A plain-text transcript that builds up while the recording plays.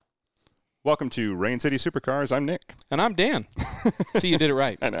Welcome to Rain City Supercars. I'm Nick. And I'm Dan. See, you did it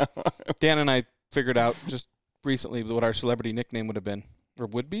right. I know. Dan and I figured out just recently what our celebrity nickname would have been, or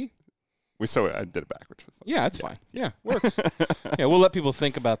would be. I did it backwards. Yeah, it's fine. Yeah, works. Yeah, we'll let people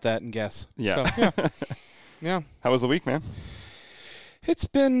think about that and guess. Yeah. So, yeah. How was the week, man? It's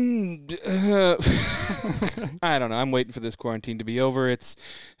been, I don't know. I'm waiting for this quarantine to be over. It's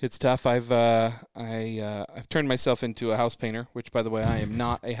tough. I've turned myself into a house painter, which, by the way, I am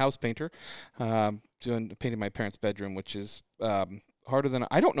not a house painter. Painting my parents' bedroom, which is harder than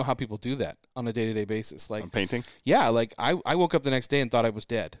I don't know how people do that on a day-to-day basis. Like painting? Yeah, like I woke up the next day and thought I was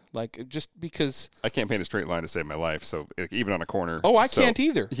dead. Like just because I can't paint a straight line to save my life, so even on a corner. Oh, I can't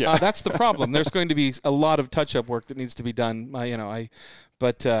either. Yeah. That's the problem. There's going to be a lot of touch-up work that needs to be done.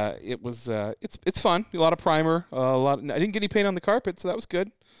 But it was it's fun. A lot of primer. I didn't get any paint on the carpet, so that was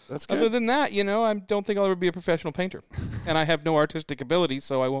good. That's good. Other than that, I don't think I'll ever be a professional painter, and I have no artistic ability,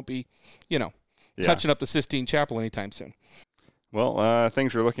 so I won't be, touching up the Sistine Chapel anytime soon. Well,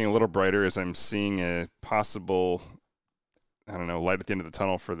 things are looking a little brighter as I'm seeing a possible, light at the end of the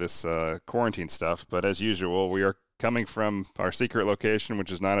tunnel for this quarantine stuff. But as usual, we are coming from our secret location,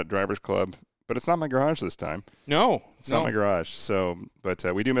 which is not at Drivers Club, but it's not my garage this time. No. It's not my garage. So, but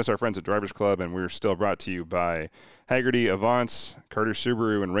we do miss our friends at Drivers Club, and we're still brought to you by Hagerty, Avance, Carter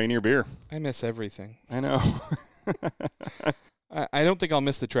Subaru, and Rainier Beer. I miss everything. I know. I don't think I'll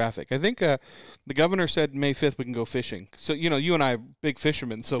miss the traffic. I think the governor said May 5th we can go fishing. So, you and I are big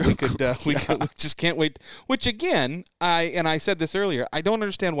fishermen, so we could we just can't wait. Which, again, I said this earlier, I don't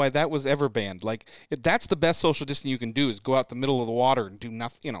understand why that was ever banned. Like, if that's the best social distancing you can do is go out the middle of the water and do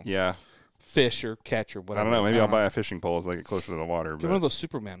nothing, Yeah. Fish or catch or whatever. I don't know. Maybe I'll buy a fishing pole as I get closer to the water. Get one of those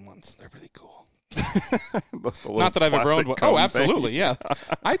Superman ones. They're really cool. the Not that I've ever owned one. Oh, absolutely, thing. Yeah.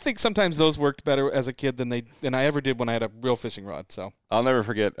 I think sometimes those worked better as a kid than I ever did when I had a real fishing rod. So I'll never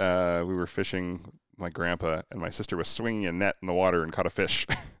forget. We were fishing. My grandpa and my sister was swinging a net in the water and caught a fish.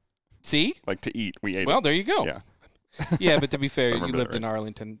 See? Like to eat. We ate. Well, it. there you go. Yeah. Yeah, but to be fair, you lived right. in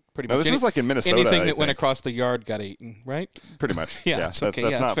Arlington pretty No, much. this was like in Minnesota. Anything that went across the yard got eaten, right? Pretty much. Yeah, that's okay.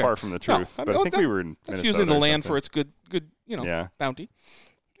 that's Yeah, not fair. far from the truth. No, but I think we were in Minnesota. Using the or land something. for its good, bounty.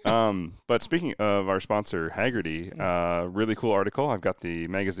 But speaking of our sponsor, Hagerty, really cool article. I've got the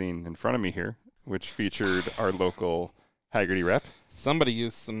magazine in front of me here, which featured our local Hagerty rep. Somebody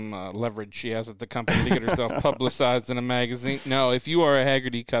used some leverage she has at the company to get herself publicized in a magazine. No, if you are a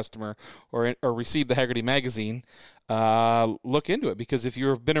Hagerty customer or receive the Hagerty magazine, look into it, because if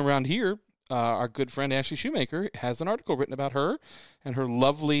you've been around here, our good friend Ashley Shoemaker has an article written about her and her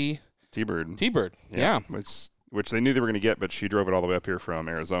lovely T-Bird. Yeah. Which they knew they were going to get, but she drove it all the way up here from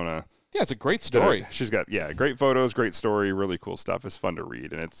Arizona. Yeah, it's a great story. She's got, great photos, great story, really cool stuff. It's fun to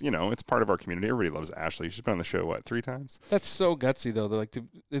read, and it's, it's part of our community. Everybody loves Ashley. She's been on the show, 3 times? That's so gutsy, though.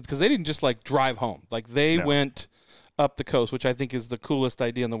 Because they didn't just, drive home. They went up the coast, which I think is the coolest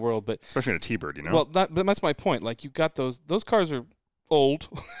idea in the world. But especially in a T-Bird, Well, that's my point. You've got those cars are old,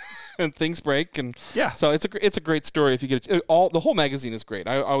 and things break, and so it's a great story if you get it. The whole magazine is great.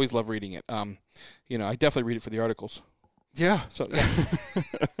 I always love reading it. I definitely read it for the articles. Yeah. So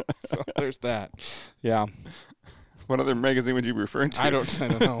so there's that. Yeah. What other magazine would you be referring to? I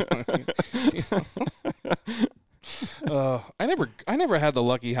don't know. I never had the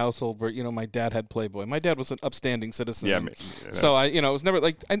lucky household where my dad had Playboy. My dad was an upstanding citizen. Yeah. So it was never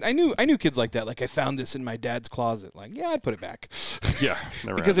I knew kids like that. I found this in my dad's closet. I'd put it back. Yeah.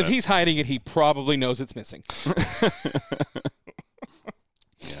 Never because if he's hiding it, he probably knows it's missing.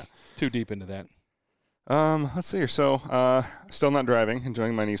 Yeah. Too deep into that. Let's see here. So, still not driving,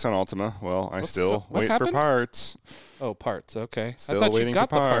 enjoying my Nissan Altima. Well, I still wait for parts. Oh, parts. Okay. Still I thought waiting you got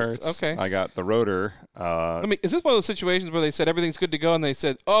for parts. The parts. Okay. I got the rotor. Is this one of those situations where they said everything's good to go and they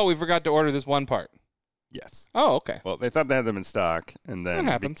said, "Oh, we forgot to order this one part"? Yes. Oh, okay. Well, they thought they had them in stock, and then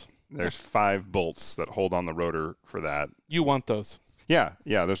that happens. There's 5 bolts that hold on the rotor for that. You want those? Yeah.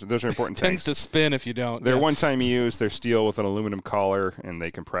 Those are important Tends things. to spin if you don't. They're one-time use. They're steel with an aluminum collar, and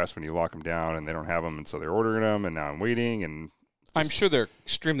they compress when you lock them down, and they don't have them, and so they're ordering them, and now I'm waiting. And I'm sure they're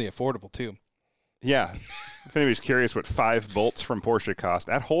extremely affordable, too. Yeah. If anybody's curious what 5 bolts from Porsche cost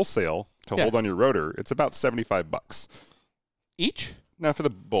at wholesale to hold on your rotor, it's about $75. Each? No, for the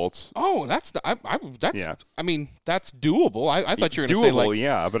bolts. Oh, that's I mean, that's doable. I thought you were going to say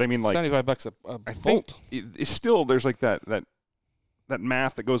doable, but I mean $75 a I bolt. think it's still there's that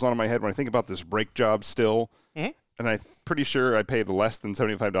math that goes on in my head when I think about this brake job still. Mm-hmm. And I'm pretty sure I paid less than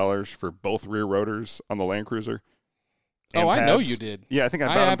 $75 for both rear rotors on the Land Cruiser. Oh, I know you did. Yeah, I think I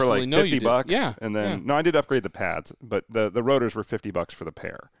bought them for like $50. Yeah. And then no, I did upgrade the pads, but the rotors were $50 for the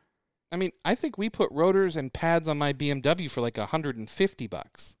pair. I mean, I think we put rotors and pads on my BMW for like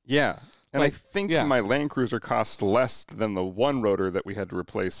 $150. Yeah. And Like, I think yeah. my Land Cruiser cost less than the one rotor that we had to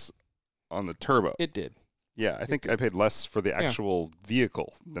replace on the turbo. It did. Yeah, I think I paid less for the actual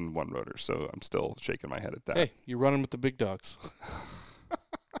vehicle than one rotor, so I'm still shaking my head at that. Hey, you're running with the big dogs.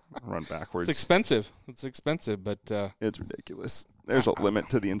 Run backwards. It's expensive, but It's ridiculous. There's a limit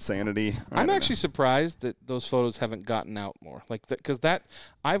to the insanity. I'm actually surprised that those photos haven't gotten out more. Like, because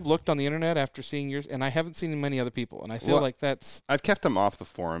I've looked on the internet after seeing yours, and I haven't seen many other people, and I feel like that's. I've kept them off the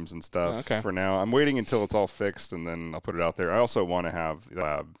forums and stuff for now. I'm waiting until it's all fixed, and then I'll put it out there. I also want to have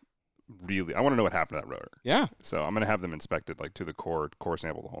I want to know what happened to that rotor. Yeah. So I'm going to have them inspected, like to the core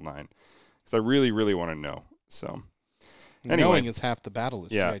sample, the whole nine, because I really, really want to know. So. Anyway, knowing is half the battle.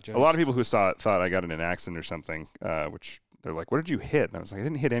 Yeah, a lot of people who saw it thought I got in an accident or something, which they're like, "What did you hit?" And I was like, "I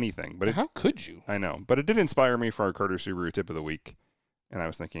didn't hit anything." But how could you? I know, but it did inspire me for our Carter Subaru Tip of the Week. And I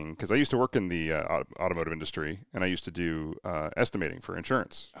was thinking, because I used to work in the automotive industry, and I used to do estimating for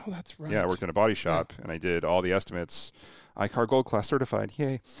insurance. Oh, that's right. Yeah, I worked in a body shop, and I did all the estimates. iCar Gold Class certified,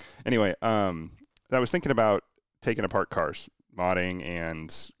 yay! Anyway, I was thinking about taking apart cars, modding,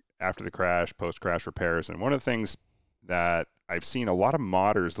 and after the crash, post-crash repairs. And one of the things that I've seen a lot of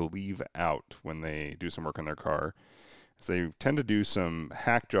modders leave out when they do some work on their car is they tend to do some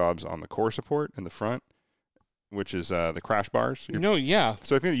hack jobs on the core support in the front, which is the crash bars. Yeah.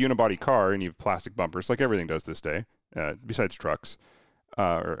 So if you have a unibody car and you have plastic bumpers, like everything does this day, besides trucks,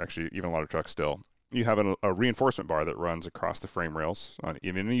 or actually even a lot of trucks still, you have a reinforcement bar that runs across the frame rails.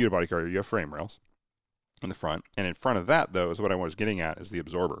 Even in a unibody car, you have frame rails in the front. And in front of that, though, is what I was getting at, is the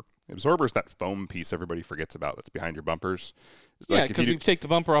absorber. The absorber is that foam piece everybody forgets about that's behind your bumpers. Yeah, because you take the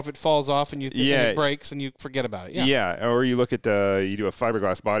bumper off, it falls off, and and it breaks, and you forget about it. Yeah, or you look at you do a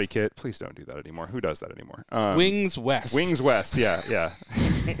fiberglass body kit. Please don't do that anymore. Who does that anymore? Wings West. Wings West, yeah.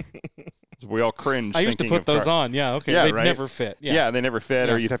 We all cringe. I used to put those on. Yeah, okay. Yeah, They'd right? never fit. Yeah, they never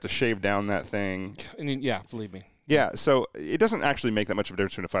fit, or you'd have to shave down that thing. And yeah, believe me. Yeah, so it doesn't actually make that much of a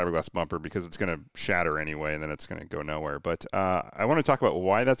difference between a fiberglass bumper because it's going to shatter anyway, and then it's going to go nowhere. But I want to talk about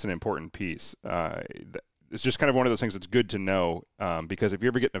why that's an important piece. It's just kind of one of those things that's good to know because if you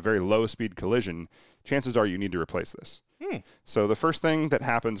ever get in a very low-speed collision, chances are you need to replace this. So the first thing that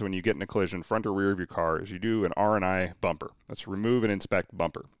happens when you get in a collision, front or rear of your car, is you do an R&I bumper. That's remove and inspect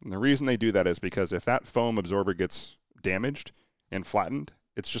bumper. And the reason they do that is because if that foam absorber gets damaged and flattened,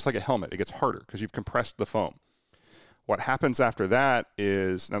 it's just like a helmet. It gets harder because you've compressed the foam. What happens after that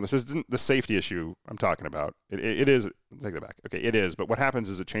is, now this isn't the safety issue I'm talking about. It is, take that back. Okay, it is, but what happens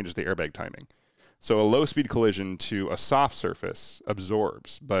is it changes the airbag timing. So a low-speed collision to a soft surface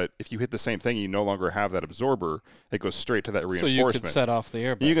absorbs, but if you hit the same thing, you no longer have that absorber. It goes straight to that reinforcement. So you can set off the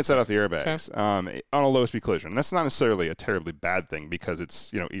airbag. You can set off the airbags on a low-speed collision. And that's not necessarily a terribly bad thing because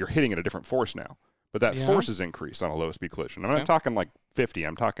it's you're hitting at a different force now. But that force is increased on a low-speed collision. I'm not talking like 50.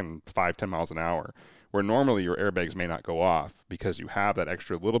 I'm talking 5-10 miles an hour, where normally your airbags may not go off because you have that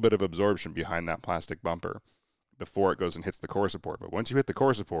extra little bit of absorption behind that plastic bumper before it goes and hits the core support. But once you hit the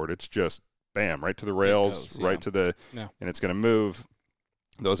core support, it's just bam, right to the rails, right to the, and it's going to move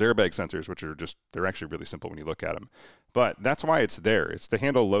those airbag sensors, which are they're actually really simple when you look at them. But that's why it's there. It's to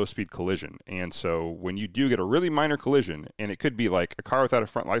handle low-speed collision. And so when you do get a really minor collision, and it could be like a car without a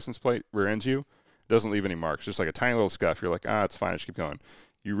front license plate rear ends you, doesn't leave any marks, just like a tiny little scuff. You're like, it's fine, just keep going.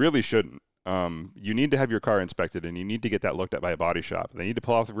 You really shouldn't. You need to have your car inspected, and you need to get that looked at by a body shop. They need to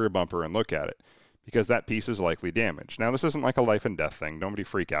pull off the rear bumper and look at it because that piece is likely damaged. Now, this isn't like a life and death thing. Nobody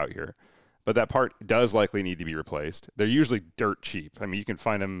freak out here. But that part does likely need to be replaced. They're usually dirt cheap. I mean, you can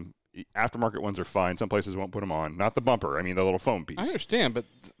find them. Aftermarket ones are fine. Some places won't put them on. Not the bumper. I mean, the little foam piece. I understand, but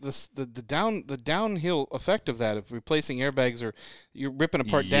the downhill effect of that, of replacing airbags, or you're ripping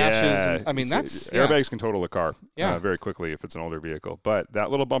apart dashes. And, that's airbags can total a car very quickly if it's an older vehicle. But that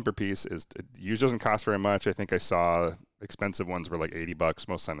little bumper piece usually doesn't cost very much. I think I saw expensive ones were like $80.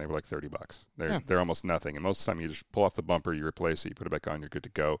 Most of the time they were like $30. They're almost nothing. And most of the time you just pull off the bumper, you replace it, you put it back on, you're good to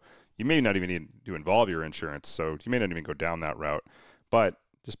go. You may not even need to involve your insurance, so you may not even go down that route. But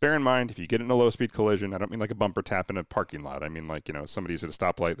just bear in mind, if you get in a low-speed collision, I don't mean like a bumper tap in a parking lot. I mean like, somebody's at a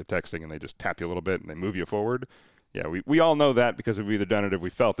stoplight, they're texting, and they just tap you a little bit, and they move you forward. Yeah, we all know that because we've either done it or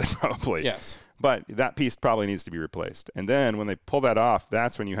we felt it probably. Yes. But that piece probably needs to be replaced. And then when they pull that off,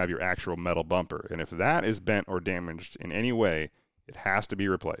 that's when you have your actual metal bumper. And if that is bent or damaged in any way, it has to be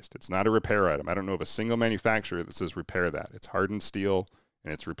replaced. It's not a repair item. I don't know of a single manufacturer that says repair that. It's hardened steel,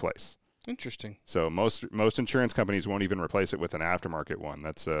 and it's replace. Interesting. So most insurance companies won't even replace it with an aftermarket one.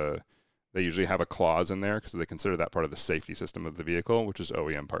 That's they usually have a clause in there because they consider that part of the safety system of the vehicle, which is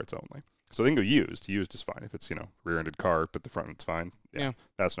OEM parts only. So they can go used. Used is fine if it's rear-ended car, but the front end's fine. Yeah,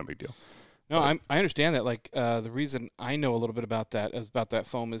 that's no big deal. No, I understand that. Like the reason I know a little bit about that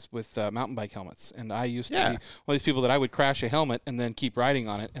foam is with mountain bike helmets, and I used to be one of these people that I would crash a helmet and then keep riding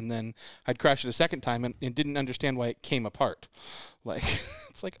on it, and then I'd crash it a second time and didn't understand why it came apart. Like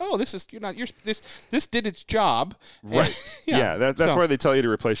it's like, oh, this did its job, right? That's why they tell you to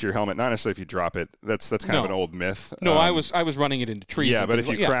replace your helmet, not necessarily if you drop it. That's kind of an old myth. No, I was running it into trees. Yeah, but if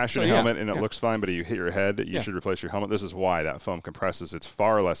you crash in a helmet and it looks fine, but you hit your head, you should replace your helmet. This is why that foam compresses. It's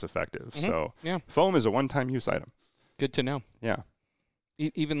far less effective. Mm-hmm. So foam is a one-time use item. Good to know. Yeah.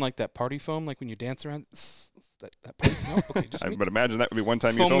 Even like that party foam, like when you dance around. That party, no? Okay, I would imagine that would be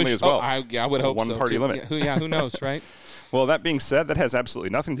one-time use only as well. I would hope one so. Party too. limit. Who knows, right? Well, that being said, that has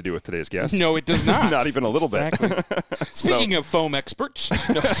absolutely nothing to do with today's guest. No, it does not. Not even a little bit. Speaking of foam experts,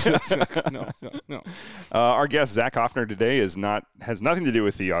 no. Our guest Zach Hoffner today has nothing to do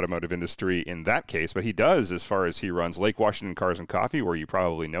with the automotive industry in that case, but he does as far as he runs Lake Washington Cars and Coffee, where you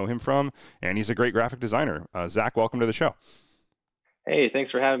probably know him from, and he's a great graphic designer. Zach, welcome to the show. Hey, thanks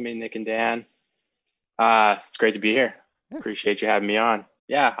for having me, Nick and Dan. It's great to be here. Yeah. Appreciate you having me on.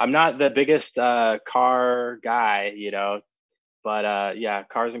 Yeah, I'm not the biggest car guy, but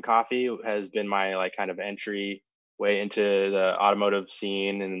Cars and Coffee has been my like kind of entry way into the automotive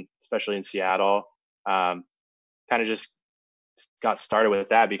scene, and especially in Seattle. Kind of just got started with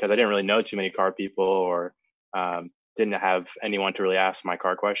that because I didn't really know too many car people, or didn't have anyone to really ask my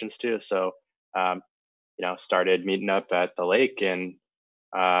car questions to. So, started meeting up at the lake and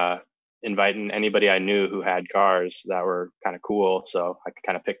inviting anybody I knew who had cars that were kind of cool, so I could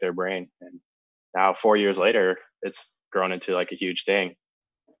kind of pick their brain. And now 4 years later, it's grown into like a huge thing.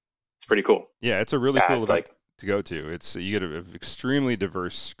 It's pretty cool. Yeah, it's a really cool event to go to. You get an extremely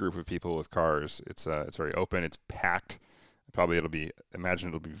diverse group of people with cars. It's very open. It's packed. Probably it'll be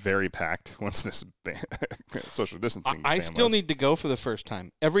very packed once this social distancing. I still need to go for the first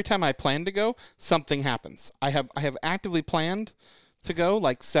time. Every time I plan to go, something happens. I have actively planned to go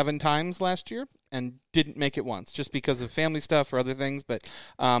like 7 times last year and didn't make it once just because of family stuff or other things. But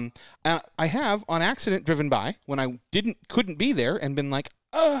I have on accident driven by when I couldn't be there and been like,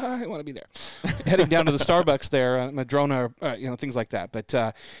 I want to be there. Heading down to the Starbucks there, Madrona, things like that. But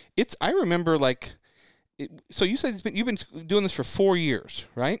I remember like. So you said you've been doing this for 4 years,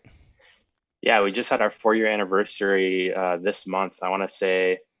 right? Yeah, we just had our 4-year anniversary this month. I want to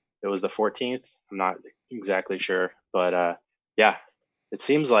say it was the 14th. I'm not exactly sure, but it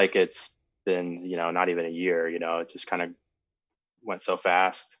seems like it's been not even a year. It just kind of went so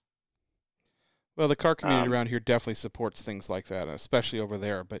fast. Well, the car community around here definitely supports things like that, especially over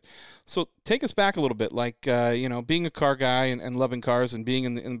there. But so take us back a little bit, like, being a car guy and loving cars and being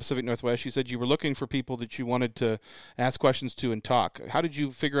in the Pacific Northwest, you said you were looking for people that you wanted to ask questions to and talk. How did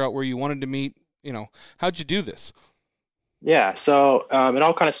you figure out where you wanted to meet? How'd you do this? Yeah, so it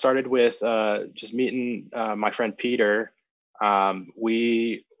all kind of started with just meeting my friend Peter.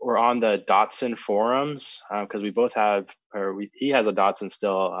 We were on the Datsun forums because we both he has a Datsun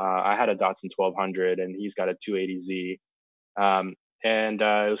still. I had a Datsun 1200 and he's got a 280Z. And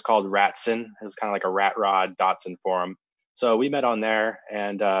it was called Ratsun. It was kind of like a rat rod Datsun forum. So we met on there,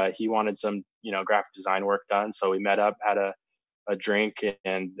 and he wanted some, graphic design work done. So we met up, had a drink,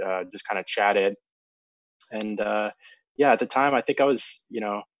 and just kind of chatted. And at the time, I think I was,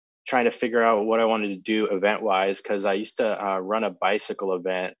 trying to figure out what I wanted to do event wise, because I used to run a bicycle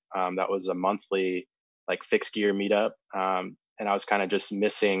event that was a monthly like fixed gear meetup. And I was kind of just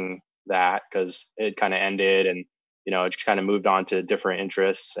missing that because it kind of ended, and it just kind of moved on to different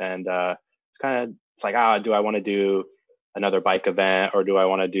interests. And it's like, do I want to do another bike event, or do I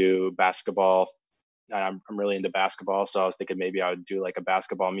want to do basketball? I'm really into basketball, so I was thinking maybe I would do like a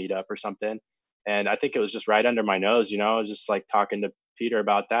basketball meetup or something. And I think it was just right under my nose. I was just like talking to Peter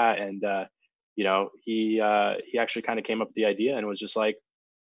about that, and he actually kind of came up with the idea and was just like,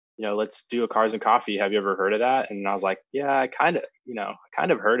 let's do a Cars and Coffee. Have you ever heard of that? And I was like, yeah, I kind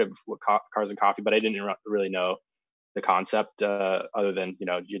of heard of what Cars and Coffee, but I didn't really know the concept other than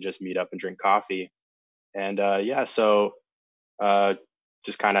you just meet up and drink coffee. And so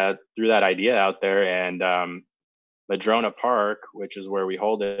just kind of threw that idea out there. And Madrona Park, which is where we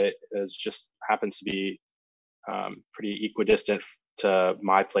hold it, happens to be pretty equidistant to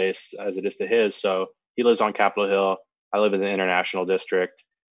my place as it is to his. So he lives on Capitol Hill. I live in the International District.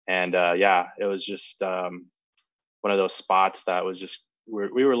 And it was just one of those spots that was just,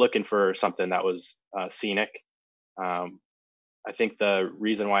 we were looking for something that was scenic. I think the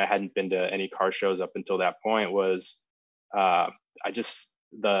reason why I hadn't been to any car shows up until that point was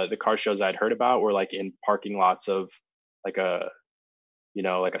the car shows I'd heard about were like in parking lots of like a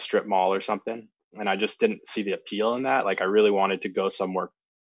strip mall or something. And I just didn't see the appeal in that. Like I really wanted to go somewhere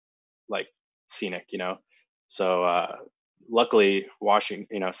like scenic, you know. So luckily,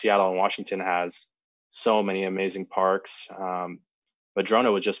 Seattle and Washington has so many amazing parks.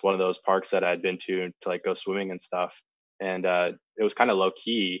 Madrona was just one of those parks that I'd been to like go swimming and stuff, and it was kind of low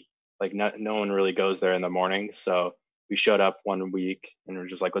key. Like no one really goes there in the morning, so we showed up one week and we're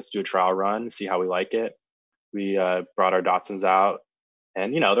just like, let's do a trial run, see how we like it. We brought our Datsuns out,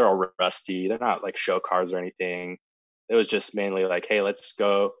 and they're all rusty. They're not like show cars or anything. It was just mainly like, hey, let's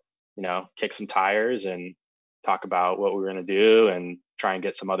go, kick some tires and talk about what we were going to do and try and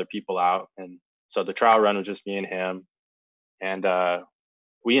get some other people out. And so the trial run was just me and him, and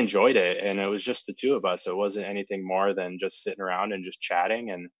we enjoyed it. And it was just the two of us. It wasn't anything more than just sitting around and just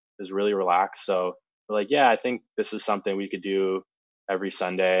chatting, and it was really relaxed. So we're like, yeah, I think this is something we could do every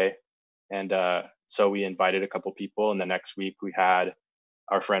Sunday. And so we invited a couple people, and the next week we had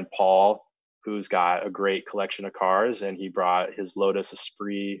our friend Paul, who's got a great collection of cars, and he brought his Lotus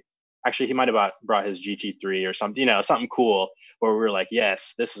Esprit. Actually, he might have brought his GT3 or something, something cool, where we were like,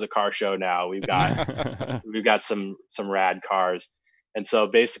 yes, this is a car show now. We've got some rad cars. And so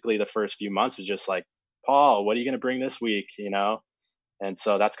basically the first few months was just like, Paul, what are you going to bring this week? And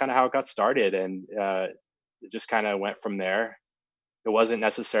so that's kind of how it got started. And it just kind of went from there. It wasn't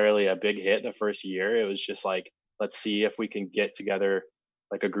necessarily a big hit the first year. It was just like, let's see if we can get together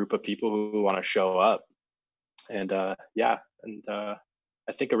like a group of people who want to show up. And I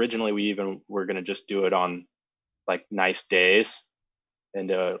think originally we even were going to just do it on like nice days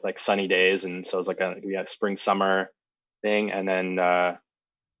and like sunny days. And so it was like we had spring, summer thing. And then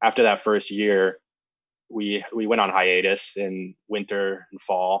after that first year, we went on hiatus in winter and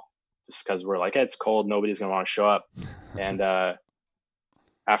fall, just because we're like, hey, it's cold. Nobody's going to want to show up. And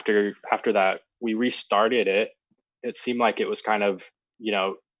after that, we restarted it. It seemed like it was kind of,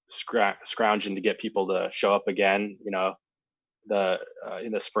 scrounging to get people to show up again, in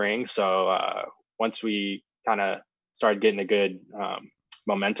the spring. So once we kind of started getting a good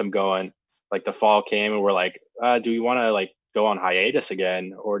momentum going, like the fall came, and we're like, do we want to like go on hiatus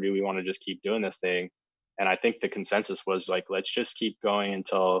again, or do we want to just keep doing this thing? And I think the consensus was like, let's just keep going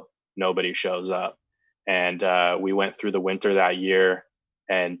until nobody shows up. And we went through the winter that year,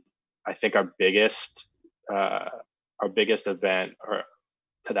 and I think our biggest event or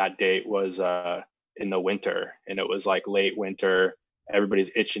to that date was in the winter, and it was like late winter. Everybody's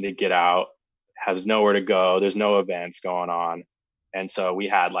itching to get out, has nowhere to go. There's no events going on. And so we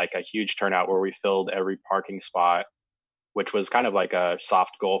had like a huge turnout where we filled every parking spot, which was kind of like a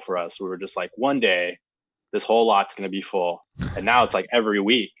soft goal for us. We were just like, one day this whole lot's going to be full. And now it's like every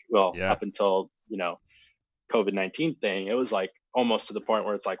week. Well, yeah. Up until, COVID-19 thing, it was like almost to the point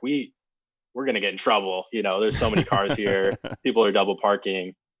where it's like, we're going to get in trouble. There's so many cars here. People are double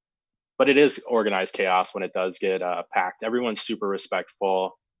parking. But it is organized chaos when it does get packed. Everyone's super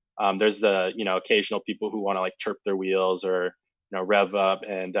respectful. There's the, occasional people who want to like chirp their wheels or, rev up.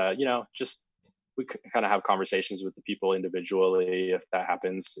 And, just we kind of have conversations with the people individually if that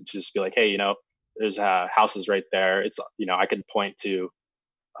happens. To just be like, hey, there's houses right there. It's, I could point to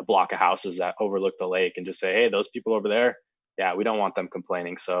a block of houses that overlook the lake and just say, hey, those people over there, yeah, we don't want them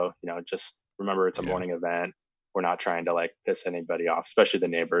complaining. So, just remember it's a morning event. We're not trying to like piss anybody off, especially the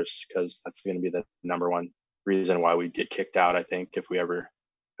neighbors, because that's going to be the number one reason why we get kicked out, I think, if it ever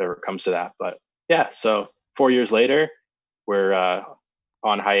comes to that. But yeah, so 4 years later, we're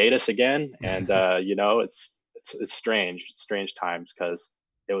on hiatus again. And, it's strange times, because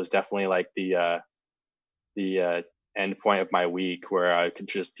it was definitely like the end point of my week where I could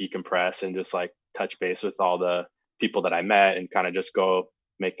just decompress and just like touch base with all the people that I met and kind of just go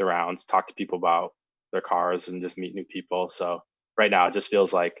make the rounds, talk to people about their cars and just meet new people. So right now it just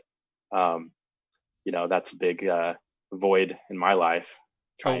feels like, that's a big void in my life.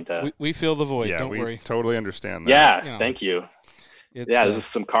 We feel the void. Yeah, don't worry. Totally understand that. Yeah, thank you. This is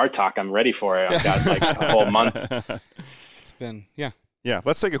some car talk. I'm ready for it. I've got like a whole month. It's been, Yeah,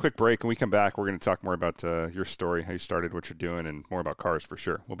 let's take a quick break. When we come back, we're going to talk more about your story, how you started, what you're doing, and more about cars for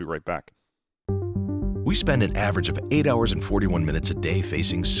sure. We'll be right back. We spend an average of 8 hours and 41 minutes a day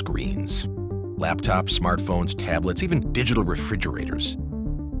facing screens. Laptops, smartphones, tablets, even digital refrigerators.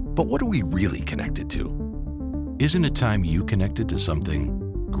 But what are we really connected to? Isn't it time you connected to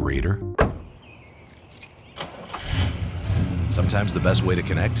something greater? Sometimes the best way to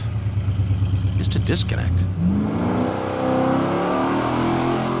connect is to disconnect.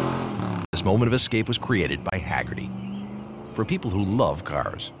 This moment of escape was created by Hagerty for people who love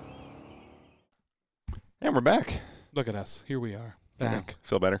cars. And we're back. Look at us. Here we are. Back.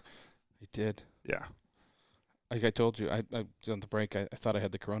 Feel better? I did. Yeah. Like I told you, I on the break, I thought I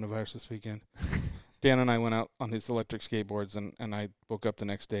had the coronavirus this weekend. Dan and I went out on his electric skateboards, and I woke up the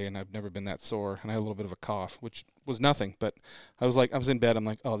next day, and I've never been that sore, and I had a little bit of a cough, which was nothing, but I was in bed. I'm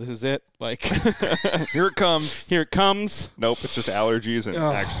like, oh, this is it. Like, Here it comes. here it comes. Nope, it's just allergies and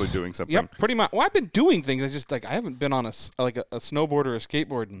actually doing something. Yep, pretty much. Well, I've been doing things. I just I haven't been on a snowboard or a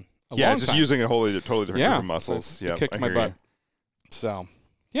skateboard in a long just time. using a totally different group of muscles. So Yeah, it kicked my butt. So,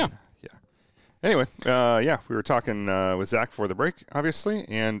 yeah. Anyway, we were talking with Zach before the break, obviously.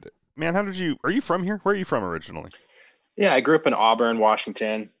 And man, are you from here? Where are you from originally? Yeah, I grew up in Auburn,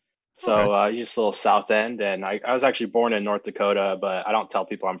 Washington. So just a little south end. And I was actually born in North Dakota, but I don't tell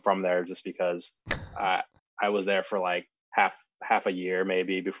people I'm from there just because I was there for like half a year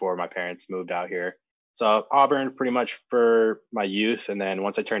maybe before my parents moved out here. So Auburn pretty much for my youth. And then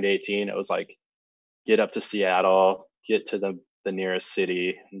once I turned 18, it was like, get up to Seattle, get to the nearest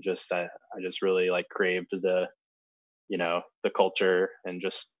city, and just I just really like craved the culture, and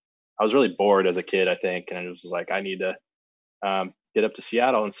just I was really bored as a kid, I think, and it was just like I need to get up to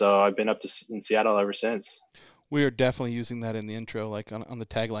Seattle, and so I've been in Seattle ever since. We are definitely using that in the intro, like on the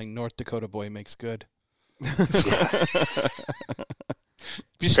tagline, North Dakota boy makes good.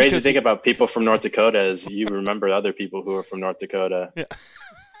 Crazy to think about people from North Dakota is you remember other people who are from North Dakota. Yeah.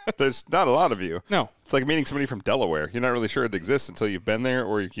 There's not a lot of you. No. It's like meeting somebody from Delaware. You're not really sure it exists until you've been there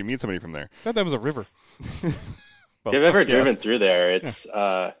or you meet somebody from there. I thought that was a river. If you've ever driven through there, it's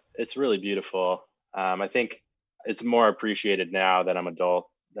really beautiful. I think it's more appreciated now that I'm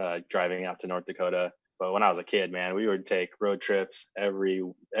adult driving out to North Dakota. But when I was a kid, man, we would take road trips every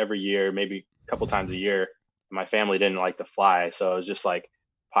year, maybe a couple times a year. My family didn't like to fly, so it was just like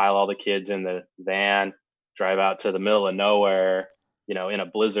pile all the kids in the van, drive out to the middle of nowhere, in a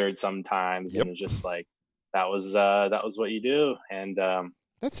blizzard sometimes, and it was just like that was what you do. And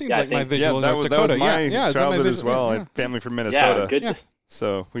that seems like my visual in North Dakota. That was my childhood as well. I had family from Minnesota. Yeah.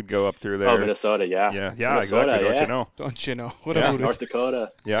 So we'd go up through there. Oh, Minnesota, yeah. Yeah, Minnesota, exactly. Don't you know? North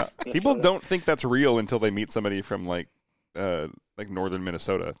Dakota. Yeah. People don't think that's real until they meet somebody from like northern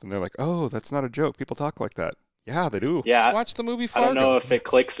Minnesota. And they're like, oh, that's not a joke. People talk like that. Yeah, they do. Yeah. Just watch the movie Fargo. I don't know if it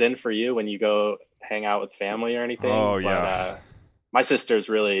clicks in for you when you go hang out with family or anything. Oh, yeah. My sister's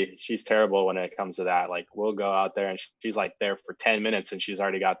she's terrible when it comes to that. Like we'll go out there and she's like there for 10 minutes and she's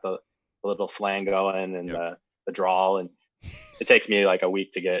already got the little slang going and the drawl, and it takes me like a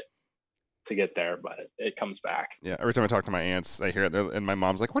week to get there, but it comes back. Yeah, every time I talk to my aunts, I hear it, and my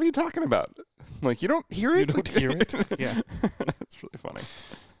mom's like, "What are you talking about?" I'm like, you don't hear it? You don't hear it? Yeah, it's really funny.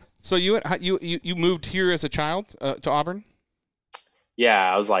 So you moved here as a child to Auburn?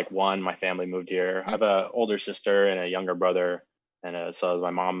 Yeah, I was like one. My family moved here. I have an older sister and a younger brother, and so it was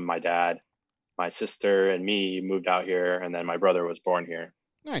my mom and my dad. My sister and me moved out here, and then my brother was born here.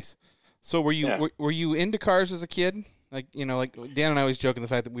 Nice. So were you into cars as a kid? Like like Dan and I always joke in the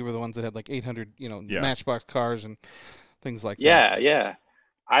fact that we were the ones that had like 800 Matchbox cars and things like that. Yeah.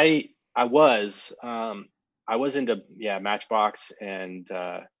 I was into Matchbox and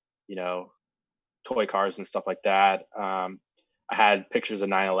toy cars and stuff like that. I had pictures of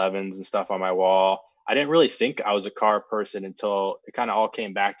 911s and stuff on my wall. I didn't really think I was a car person until it kind of all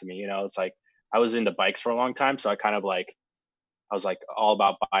came back to me. It's like I was into bikes for a long time, so I was like all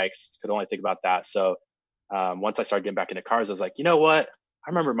about bikes. Could only think about that. So once I started getting back into cars, I was like, you know what? I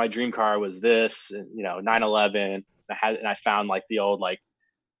remember my dream car was this, 911. And I found like the old like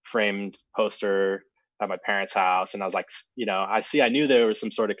framed poster at my parents' house, and I was like, I knew there was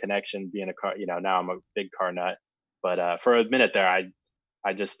some sort of connection being a car. Now I'm a big car nut, but for a minute there,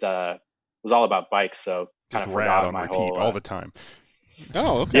 I just was all about bikes. So just kind of rad forgot on my repeat whole all the time.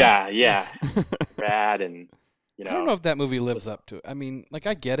 Oh, okay. Yeah, rad and. I don't know if that movie lives up to it. I mean, like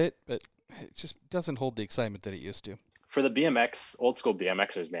I get it, but it just doesn't hold the excitement that it used to. For the BMX, old school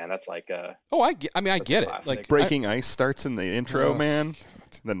BMXers, man, that's like I get it. Like Breaking Ice starts in the intro, man.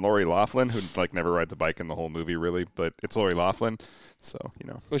 Then Lori Loughlin, who like never rides a bike in the whole movie, really, but it's Lori Loughlin, so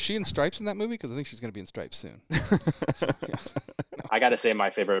Was she in Stripes in that movie? Because I think she's going to be in Stripes soon. I got to say, my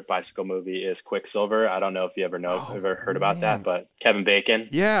favorite bicycle movie is Quicksilver. I don't know if you ever heard about that, but Kevin Bacon,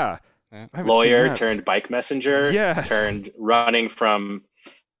 lawyer turned bike messenger, turned running from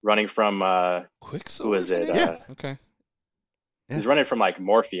Quicksilver. who is it? Okay. He's running from like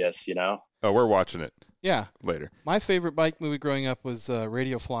Morpheus, Oh, we're watching it. Yeah. Later. My favorite bike movie growing up was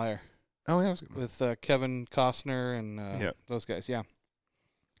Radio Flyer. Oh, yeah. With Kevin Costner and those guys. Yeah.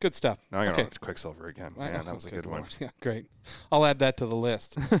 Good stuff. Now I gotta watch Quicksilver again. Man, that was a good one. Yeah, great. I'll add that to the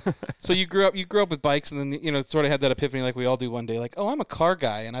list. So you grew up with bikes, and then sort of had that epiphany like we all do one day, like, oh, I'm a car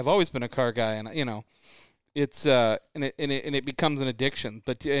guy, and I've always been a car guy, and It's and it becomes an addiction.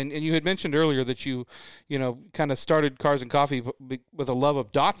 But and you had mentioned earlier that you kind of started Cars and Coffee with a love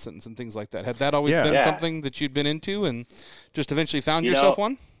of Datsuns and things like that. Had that always been something that you'd been into and just eventually found yourself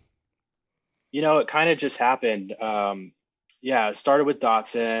one? It kind of just happened. It started with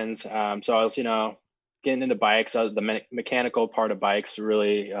Datsuns. So I was, getting into bikes. The mechanical part of bikes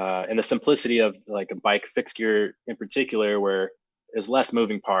really, and the simplicity of like a bike fixed gear in particular, where there's less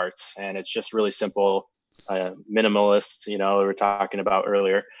moving parts and it's just really simple. Minimalist, we were talking about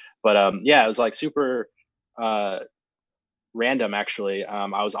earlier, but it was like super random actually.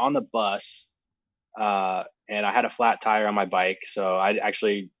 I was on the bus and I had a flat tire on my bike, so I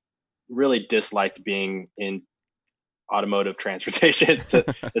actually really disliked being in automotive transportation.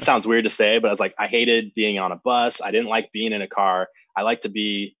 It sounds weird to say, but I was like, I hated being on a bus. I didn't like being in a car. I like to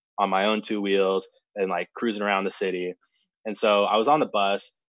be on my own two wheels and like cruising around the city. And so I was on the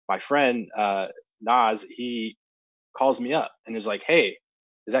bus. My friend Naz, he calls me up and is like, "Hey,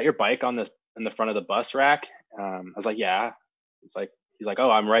 is that your bike in the front of the bus rack?" I was like, "Yeah." He's like,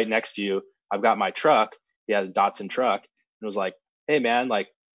 "Oh, I'm right next to you. I've got my truck." He had a Datsun truck and was like, "Hey man, like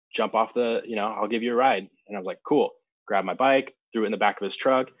jump off I'll give you a ride." And I was like, "Cool." Grabbed my bike, threw it in the back of his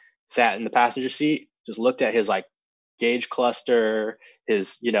truck, sat in the passenger seat, just looked at his like gauge cluster,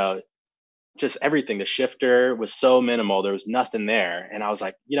 his, just everything. The shifter was so minimal. There was nothing there. And I was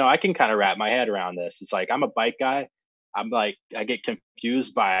like, I can kind of wrap my head around this. It's like, I'm a bike guy. I'm like, I get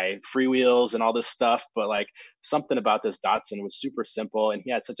confused by freewheels and all this stuff, but like something about this Datsun was super simple. And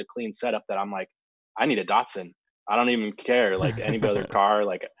he had such a clean setup that I'm like, I need a Datsun. I don't even care like any other car.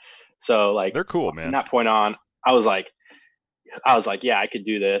 So they're cool, man. From that point on, I was like, yeah, I could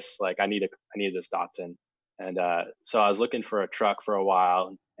do this. Like I need this Datsun. And so I was looking for a truck for a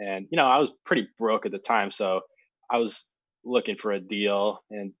while, and I was pretty broke at the time, so I was looking for a deal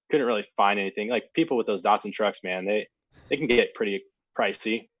and couldn't really find anything. Like people with those Datsun trucks, man, they can get pretty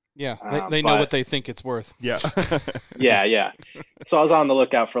pricey. Yeah, they know what they think it's worth. Yeah. yeah. So I was on the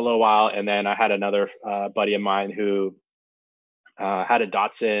lookout for a little while, and then I had another buddy of mine who had a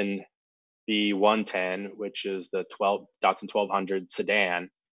Datsun B110, which is the Datsun 1200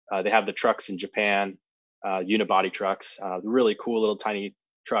 sedan. They have the trucks in Japan. Unibody trucks, really cool little tiny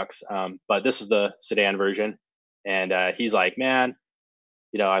trucks. But this is the sedan version. And he's like, "Man,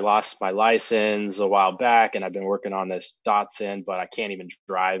 I lost my license a while back and I've been working on this Datsun, but I can't even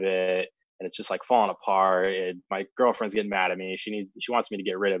drive it. And it's just like falling apart. And my girlfriend's getting mad at me. She wants me to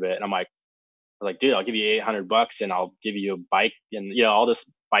get rid of it." And I'm like, "Dude, I'll give you $800 and I'll give you a bike." And, all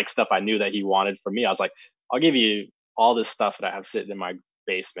this bike stuff I knew that he wanted from me. I was like, "I'll give you all this stuff that I have sitting in my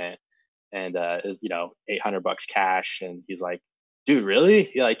basement." And is $800 cash. And he's like, "Dude, really?"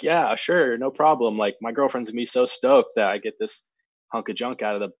 He's like, "Yeah, sure, no problem. Like my girlfriend's gonna be so stoked that I get this hunk of junk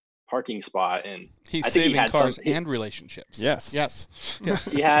out of the parking spot." And he's saving cars and relationships. Yes. Yeah.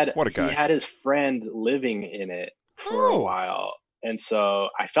 He had what a guy. He had his friend living in it for a while, and so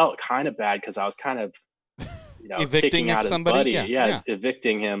I felt kind of bad because I was kind of evicting kicking out somebody. His buddy.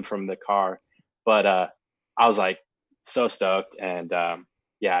 Evicting him from the car. But I was like so stoked, and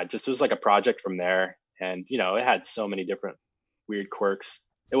it just was like a project from there. And, it had so many different weird quirks.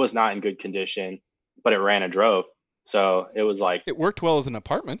 It was not in good condition, but it ran and drove. So it was like, it worked well as an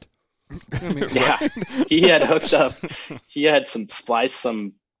apartment. Yeah, he had hooked up, he had spliced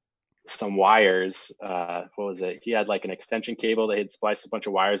some wires. What was it? He had like an extension cable that he'd spliced a bunch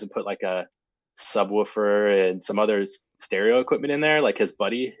of wires and put like a subwoofer and some other stereo equipment in there. Like his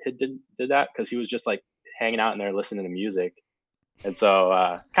buddy did that because he was just like hanging out in there listening to music. And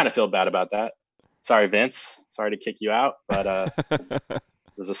so kind of feel bad about that. Sorry, Vince. Sorry to kick you out, but it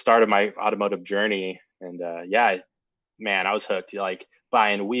was the start of my automotive journey. And man, I was hooked. Like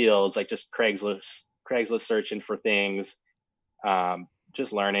buying wheels, like just Craigslist searching for things,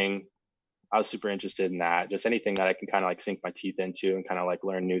 just learning. I was super interested in that. Just anything that I can kind of like sink my teeth into and kind of like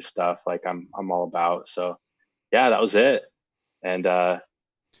learn new stuff. Like I'm all about. So yeah, that was it. And I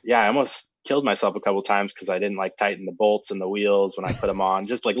almost killed myself a couple times because I didn't like tighten the bolts and the wheels when I put them on.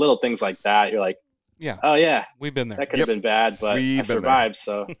 Just like little things like that. You're like, yeah, oh yeah, we've been there. That could have been bad, but I survived.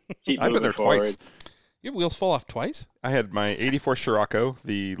 So keep moving I've been there forward. Twice. Your wheels fall off twice? I had my 84 Scirocco.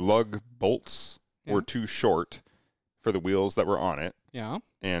 The lug bolts were too short for the wheels that were on it. Yeah.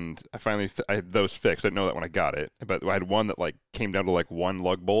 And I finally I had those fixed. I didn't know that when I got it, but I had one that like came down to like one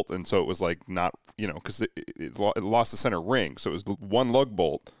lug bolt, and so it was like not, because it lost the center ring, so it was one lug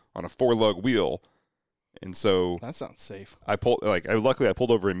bolt on a 4-lug wheel, and so that sounds safe. Luckily I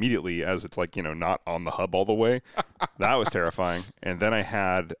pulled over immediately as it's like not on the hub all the way. That was terrifying. And then I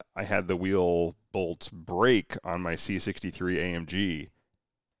had the wheel bolts break on my C63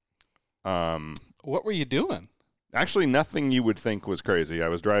 AMG. What were you doing? Actually, nothing you would think was crazy. I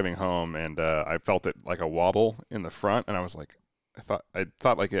was driving home and I felt it like a wobble in the front, and I was like, I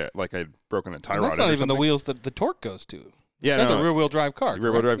thought like I'd broken a tie And rod. that's not or even the something. wheels that the torque goes to. Yeah, That's no, a rear-wheel drive car.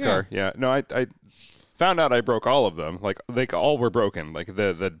 rear-wheel drive correct? car. Yeah, no, I found out I broke all of them. Like they all were broken. Like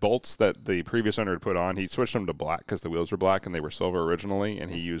the bolts that the previous owner had put on, he switched them to black because the wheels were black and they were silver originally, and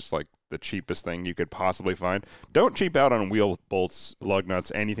he used like the cheapest thing you could possibly find. Don't cheap out on wheel bolts, lug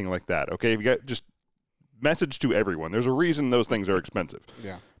nuts, anything like that. Okay, you got just message to everyone. There's a reason those things are expensive.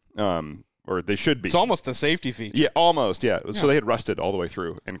 Yeah. Or they should be. It's almost a safety feature. Yeah, almost. Yeah. So they had rusted all the way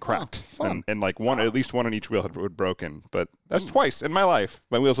through and cracked, fun. and like at least one on each wheel had broken. But that's twice in my life.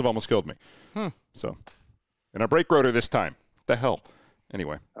 My wheels have almost killed me. So, and a brake rotor this time. What the hell?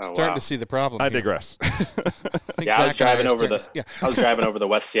 Anyway, Starting to see the problem. I here. digress. Yeah, I was driving over the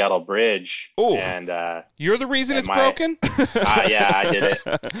West Seattle Bridge. Oh. And you're the reason it's broken? Yeah, I did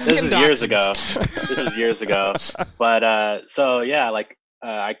it. This was years ago. But so yeah, like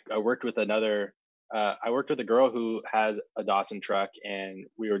I worked with I worked with a girl who has a Datsun truck, and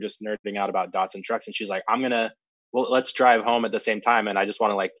we were just nerding out about Datsun trucks, and she's like, let's drive home at the same time, and I just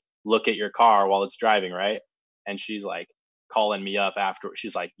want to like look at your car while it's driving, right? And she's like calling me up after.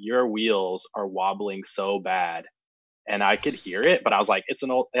 She's like, your wheels are wobbling so bad. And I could hear it, but I was like, "It's an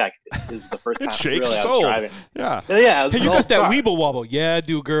old." Like, this is the first time It shakes. really I It's was old. driving. Yeah. Yeah. Hey, you got that Weeble wobble. Yeah, I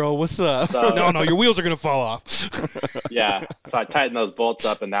do, girl. What's up? So- no, your wheels are going to fall off. Yeah. So I tightened those bolts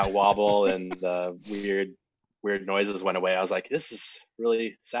up, and that wobble and the weird noises went away. I was like, "This is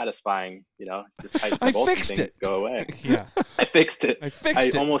really satisfying." You know, just tighten some I bolts and fixed things it. go away. Yeah. I fixed it.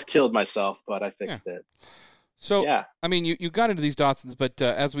 I almost killed myself, but I fixed it. So, Yeah. I mean, you got into these Datsuns, but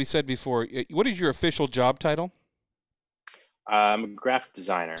as we said before, what is your official job title? I'm a graphic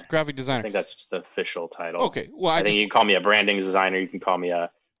designer. Graphic I designer. think that's just the official title. Okay. Well, I think you can call me a branding designer. You can call me a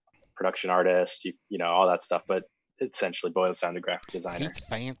production artist. You know, all that stuff. But it essentially boils down to graphic designer. He's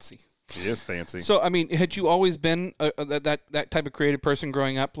fancy. He is fancy. So, I mean, had you always been that type of creative person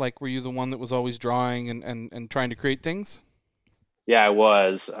growing up? Like, were you the one that was always drawing and trying to create things? Yeah, I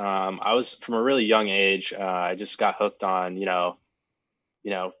was. I was from a really young age. I just got hooked on,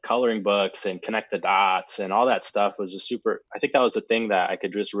 coloring books and connect the dots and all that stuff was just super. I think that was the thing that I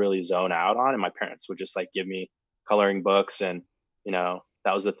could just really zone out on. And my parents would just like give me coloring books. And,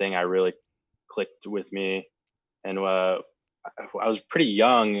 that was the thing I really clicked with me. And I was pretty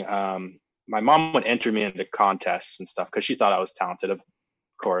young. My mom would enter me into contests and stuff because she thought I was talented. Of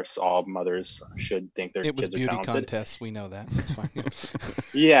course, all mothers should think their It was kids are beauty talented. contests. We know that. It's fine.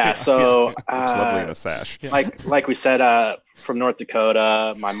 Yeah. So It's lovely in a sash. like we said, from North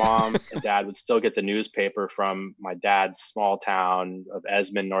Dakota, my mom and dad would still get the newspaper from my dad's small town of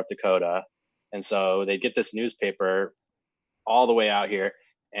Esmond, North Dakota. And so they'd get this newspaper all the way out here.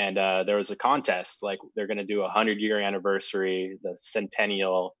 And there was a contest, like they're going to do 100-year anniversary, the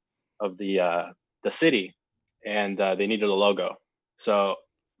centennial of the city. And they needed a logo. So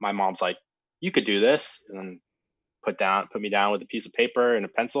my mom's like, you could do this. And then put me down with a piece of paper and a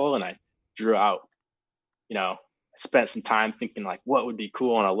pencil. And I drew out, I spent some time thinking like what would be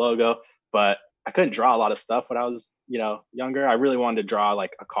cool on a logo, but I couldn't draw a lot of stuff when I was, younger. I really wanted to draw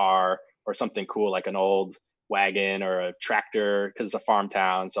like a car or something cool, like an old wagon or a tractor because it's a farm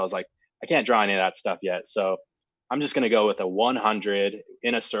town. So I was like, I can't draw any of that stuff yet. So I'm just going to go with a 100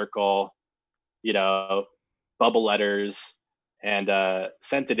 in a circle, bubble letters, and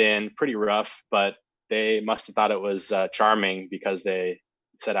sent it in pretty rough, but they must have thought it was charming because they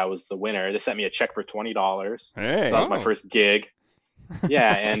said I was the winner. They sent me a check for $20. Hey. So that was my first gig.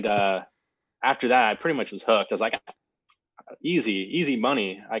 Yeah. And after that, I pretty much was hooked. I was like, easy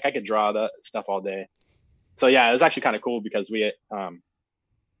money. Like I could draw that stuff all day. So yeah, it was actually kind of cool because we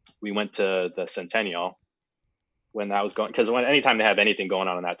went to the Centennial when that was going, because anytime they have anything going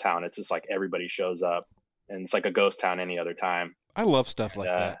on in that town, it's just like everybody shows up and it's like a ghost town any other time. I love stuff like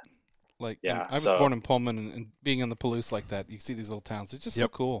that. Like, yeah, I was born in Pullman, and being in the Palouse like that, you see these little towns. It's just so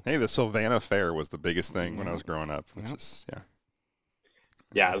cool. Hey, the Sylvana Fair was the biggest thing when I was growing up.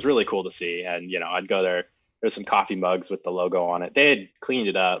 Yeah, it was really cool to see. And, I'd go there. There's some coffee mugs with the logo on it. They had cleaned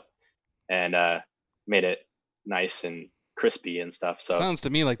it up and made it nice and crispy and stuff. So sounds to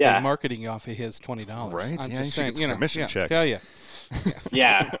me like they're marketing off of his $20. Right? I'm Yeah, just you saying, should get some commission checks. Tell you.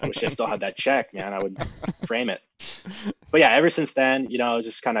 Yeah, I wish I still had that check, man. I would frame it. But yeah, ever since then, it was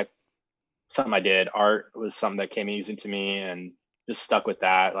just kind of something I did. Art was something that came easy to me and just stuck with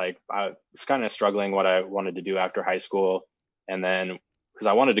that. Like I was kind of struggling what I wanted to do after high school. And then because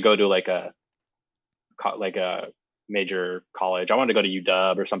I wanted to go to like a major college, I wanted to go to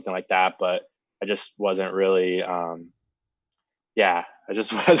UW or something like that, but I just wasn't really, I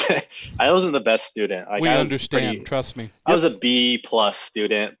I wasn't the best student. Like We I was understand. Trust me. I was a B plus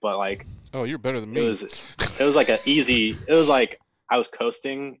student, but like Oh, you're better than it me. was like it was like I was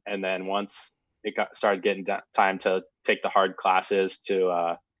coasting, and then once it started getting time to take the hard classes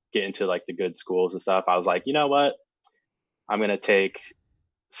to get into like the good schools and stuff, I was like, you know what, I'm gonna take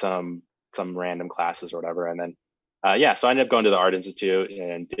some random classes or whatever, and then so I ended up going to the Art Institute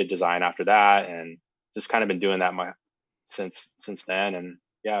and did design after that, and just kind of been doing that since then, and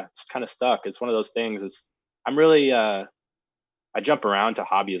yeah, it's kind of stuck. It's one of those things. I'm really I jump around to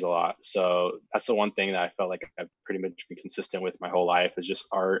hobbies a lot. So that's the one thing that I felt like I've pretty much been consistent with my whole life is just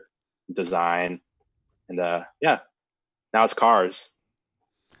art, design. And yeah, now it's cars.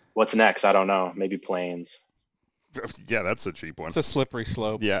 What's next? I don't know. Maybe planes. Yeah, that's a cheap one. It's a slippery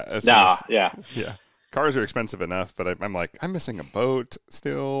slope. Yeah. Yeah. Yeah. Cars are expensive enough, but I'm like, I'm missing a boat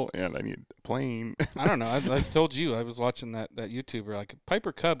still, and I need a plane. I don't know. I've told you, I was watching that YouTuber. Like,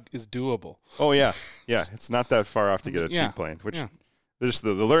 Piper Cub is doable. Oh, yeah. Yeah, it's not that far off to get a cheap plane, which just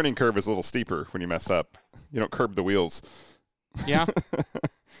the learning curve is a little steeper when you mess up. You don't curb the wheels. Yeah.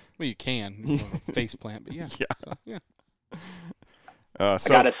 Well, you can. Face plant, but yeah. Yeah. I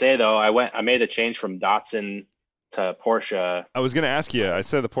gotta say though, I made the change from Datsun to Porsche. I was going to ask you. I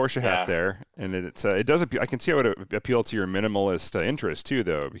said the Porsche hat there, and it does. I can see how it would appeal to your minimalist interest too,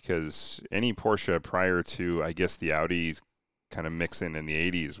 though, because any Porsche prior to, I guess, the Audi kind of mixing in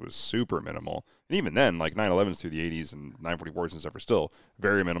the 80s was super minimal, and even then, like 911s through the 80s and 944s and stuff are still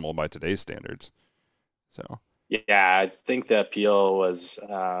very minimal by today's standards. So. Yeah, I think the appeal was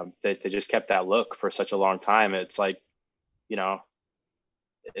that they just kept that look for such a long time. It's like,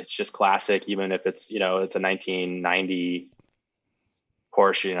 it's just classic, even if it's, it's a 1990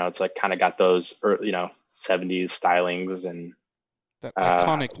 Porsche, it's like kind of got those, 70s stylings and that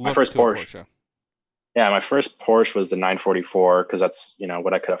iconic look. My first Porsche. Yeah, my first Porsche was the 944 because that's,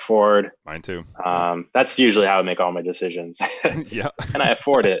 what I could afford. Mine too. That's usually how I make all my decisions. Yeah. And I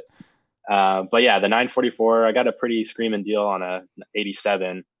afford it. But yeah, the 944, I got a pretty screaming deal on a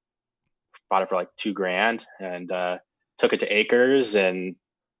 87. Bought it for like $2,000 and took it to Acres, and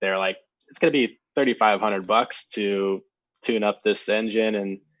they're like, it's gonna be $3,500 to tune up this engine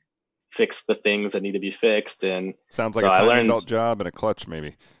and fix the things that need to be fixed. And sounds like a timing belt job and a clutch,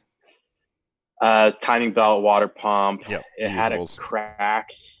 maybe. Timing belt, water pump. Yep, it had a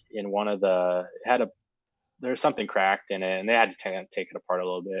crack in one of the. There was something cracked in it, and they had to take it apart a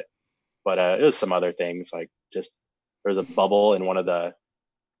little bit. But it was some other things, like just there was a bubble in one of the,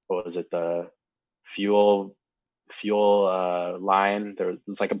 what was it, the fuel line. There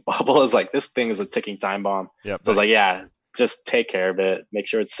was like a bubble. It was like, this thing is a ticking time bomb. Yep. So I was like, yeah, just take care of it, make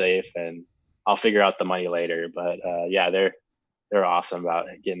sure it's safe, and I'll figure out the money later. But yeah, they're awesome about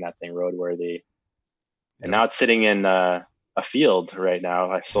getting that thing roadworthy. And now it's sitting in a field right now.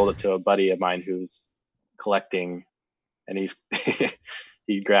 I sold it to a buddy of mine who's collecting, and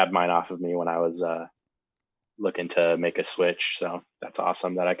he grabbed mine off of me when I was looking to make a switch. So that's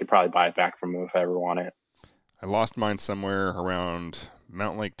awesome that I could probably buy it back from him if I ever want it. I lost mine somewhere around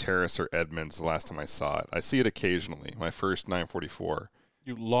Mountain Lake Terrace or Edmonds the last time I saw it. I see it occasionally, my first 944.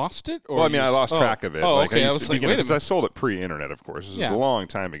 You lost it? Or well, I mean, I lost track of it. Oh, okay. I was like, wait a minute. I sold it pre-internet, of course. This was a long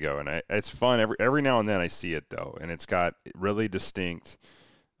time ago, and it's fun. Every now and then I see it, though, and it's got really distinct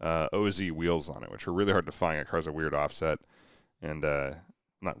OZ wheels on it, which are really hard to find. It car's a weird offset, and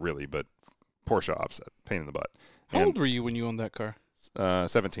not really, but Porsche offset, pain in the butt. How old were you when you owned that car?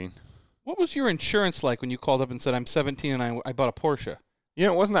 17. What was your insurance like when you called up and said, I'm 17 and I bought a Porsche? Yeah,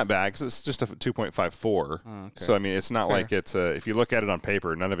 it wasn't that bad because it's just a 2.54. Oh, okay. So, I mean, it's not like it's if you look at it on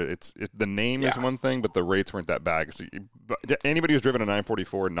paper, none of it, the name is one thing, but the rates weren't that bad. So anybody who's driven a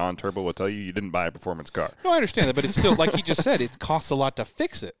 944 non-turbo will tell you didn't buy a performance car. No, I understand that, but it's still, like he just said, it costs a lot to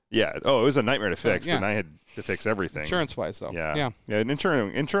fix it. Yeah. Oh, it was a nightmare to fix, and I had to fix everything. Insurance-wise, though. Yeah. And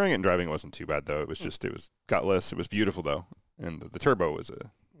insuring it and driving wasn't too bad, though. It was gutless. It was beautiful, though. And the turbo was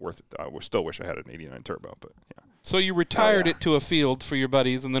worth it. I still wish I had an 89 turbo, but yeah. So you retired it to a field for your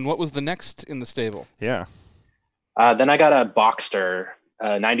buddies, and then what was the next in the stable? Yeah. Then I got a Boxster,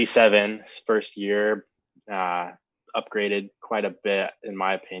 97, first year, upgraded quite a bit in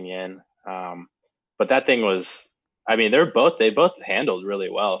my opinion. But that thing was, I mean, they both handled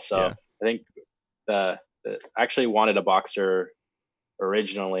really well. So I think I actually wanted a Boxster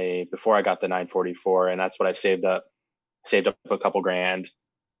originally before I got the 944, and that's what I saved up a couple grand.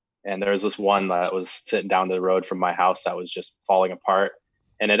 And there was this one that was sitting down the road from my house that was just falling apart.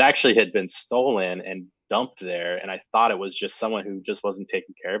 And it actually had been stolen and dumped there. And I thought it was just someone who just wasn't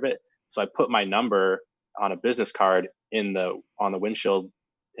taking care of it. So I put my number on a business card on the windshield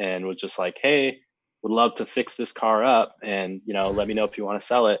and was just like, hey, would love to fix this car up and, let me know if you want to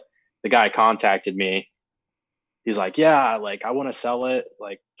sell it. The guy contacted me. He's like, yeah, like I want to sell it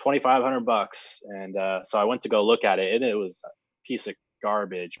like $2,500. And so I went to go look at it, and it was a piece of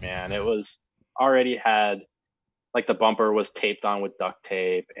garbage, man. It was already had, like, the bumper was taped on with duct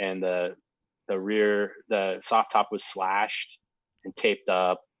tape, and the soft top was slashed and taped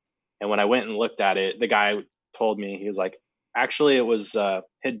up. And when I went and looked at it, the guy told me, he was like, actually it was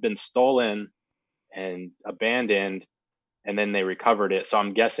had been stolen and abandoned, and then they recovered it. So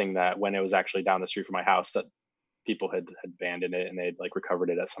I'm guessing that when it was actually down the street from my house, that people had abandoned it and they'd like recovered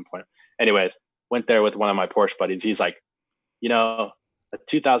it at some point. Anyways, went there with one of my Porsche buddies. He's like, a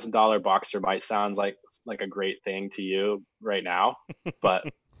 $2,000 Boxster might sound like a great thing to you right now,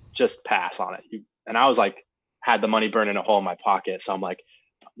 but just pass on it. And I was like, had the money burning a hole in my pocket. So I'm like,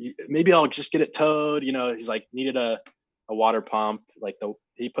 maybe I'll just get it towed. He's like, needed a water pump. Like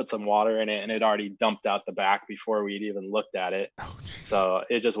he put some water in it, and it already dumped out the back before we'd even looked at it. So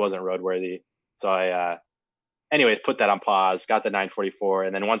it just wasn't roadworthy. So I, anyways, put that on pause, got the 944.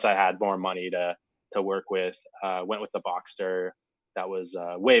 And then once I had more money to work with, went with the Boxster that was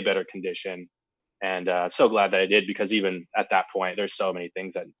way better condition. And so glad that I did, because even at that point, there's so many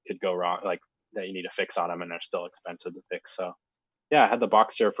things that could go wrong, like that you need to fix on them, and they're still expensive to fix. So yeah, I had the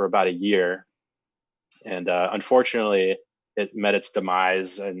Boxster for about a year. And unfortunately, it met its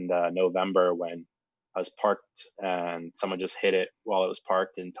demise in November when I was parked and someone just hit it while it was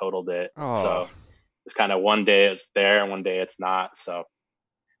parked and totaled it. Oh. So it's kind of one day it's there and one day it's not. So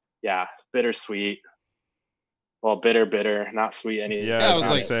yeah, bittersweet. Well, bitter, not sweet. Anything. Yeah, I was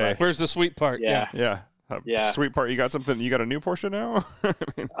like, say, where's the sweet part? Yeah. Yeah. Sweet part. You got something? You got a new Porsche now?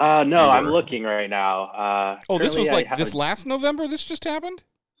 No, I'm looking right now. This was like this last November. This just happened.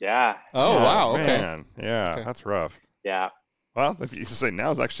 Yeah. Oh wow. Okay. Man. Yeah, Okay. that's rough. Yeah. Well, if you say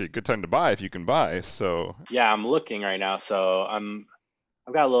now is actually a good time to buy if you can buy. So yeah, I'm looking right now. So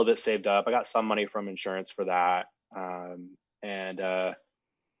I've got a little bit saved up. I got some money from insurance for that.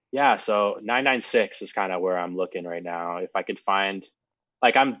 Yeah, so 996 is kind of where I'm looking right now. If I could find,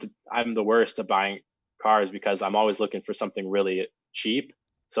 like, I'm the worst at buying cars because I'm always looking for something really cheap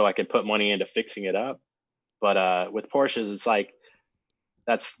so I can put money into fixing it up. But with Porsches, it's like,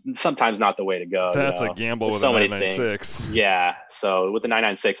 that's sometimes not the way to go. that's a gamble. There's with so a many 996. things. Yeah. So with the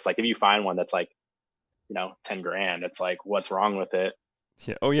 996, like if you find one that's like, 10 grand, it's like, what's wrong with it?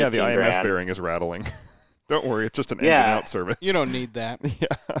 Yeah. Oh yeah, the IMS grand. bearing is rattling. Don't worry, it's just an engine out service. You don't need that.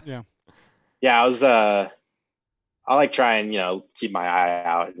 Yeah, I like try and, keep my eye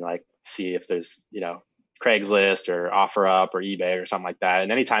out and like see if there's, Craigslist or OfferUp or eBay or something like that.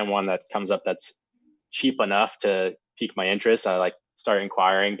 And anytime one that comes up that's cheap enough to pique my interest, I like start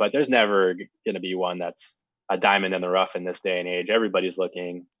inquiring. But there's never going to be one that's a diamond in the rough in this day and age. Everybody's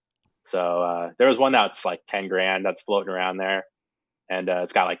looking. So there was one that's like 10 grand that's floating around there, and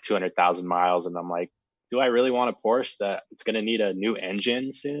it's got like 200,000 miles. And I'm like, do I really want a Porsche that it's going to need a new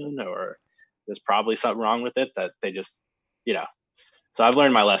engine soon, or there's probably something wrong with it that they just, So I've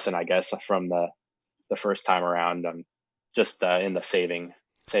learned my lesson, I guess, from the first time around. I'm just in the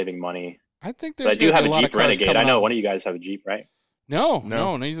saving money. I think But there's. I do have a a lot Jeep of cars Renegade. I coming know out. one of you guys have a Jeep, right? No,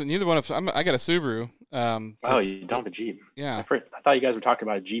 neither one of. I got a Subaru. Oh, you don't have a Jeep. Yeah. I thought you guys were talking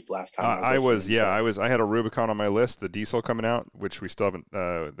about a Jeep last time. I had a Rubicon on my list, the diesel coming out, which we still haven't.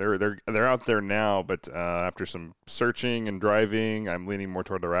 They're out there now, but after some searching and driving, I'm leaning more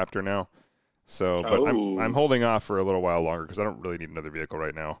toward the Raptor now. So, but I'm holding off for a little while longer because I don't really need another vehicle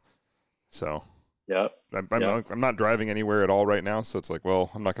right now. So. Yep. I'm not driving anywhere at all right now, so it's like,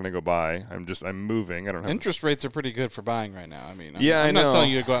 well, I'm not going to go buy. I'm moving. I don't have interest rates are pretty good for buying right now. I mean, I'm not telling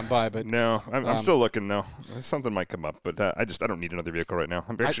you to go out and buy, but no, I'm still looking though. Something might come up, but I don't need another vehicle right now.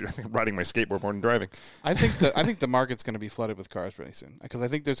 I think riding my skateboard more than driving. I think the market's going to be flooded with cars pretty soon, because I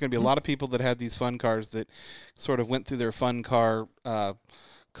think there's going to be a lot of people that had these fun cars that sort of went through their fun car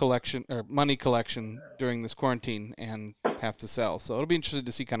collection or money collection during this quarantine and have to sell. So it'll be interesting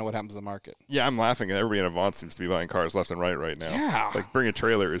to see kind of what happens to the market. Yeah, I'm laughing. Everybody in Avant seems to be buying cars left and right now. Yeah. Like Bring a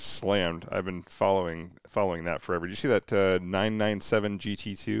Trailer is slammed. I've been following that forever. Did you see that 997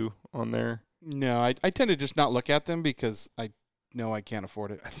 GT2 on there? No, I tend to just not look at them because I know I can't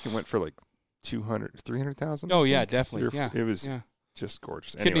afford it. I think it went for like 300,000. Oh yeah, definitely. Yeah. It was just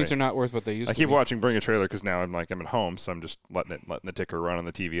gorgeous. Kidneys are not worth what they used to be. I keep watching Bring a Trailer because now I'm at home, so I'm just letting the ticker run on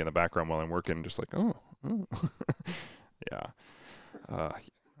the TV in the background while I'm working, just like, oh. Yeah. I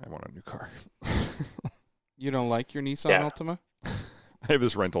want a new car. You don't like your Nissan Altima? I have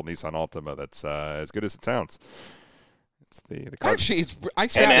this rental Nissan Altima that's as good as it sounds. It's the car. Actually, I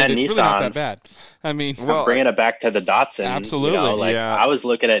sat in it. It's really not that bad. I mean, bringing it back to the Datsun. Absolutely. I was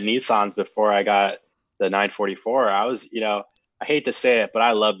looking at Nissans before I got the 944, I was, I hate to say it, but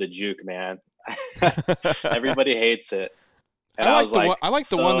I love the Juke, man. Everybody hates it. And I like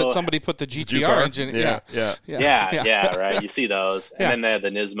the one that somebody put the GTR engine in. Yeah, right. You see those. And then they have the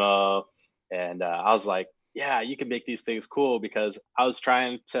Nismo. And I was like, yeah, you can make these things cool, because I was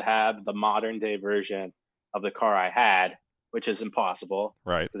trying to have the modern day version of the car I had, which is impossible.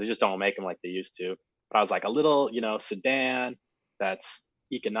 Right. Because they just don't make them like they used to. But I was like, a little, sedan that's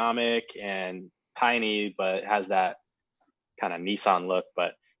economic and tiny, but has that kind of Nissan look.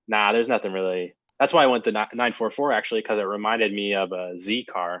 But there's nothing really. That's why I went to 944, actually, because it reminded me of a Z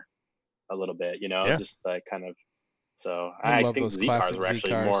car a little bit, just like kind of. So I think Z cars were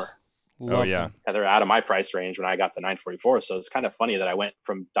actually more. Love them. They're out of my price range when I got the 944. So it's kind of funny that I went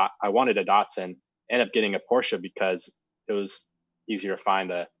from I wanted a Datsun, ended up getting a Porsche because it was easier to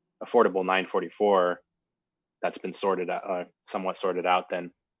find a affordable 944 that's been somewhat sorted out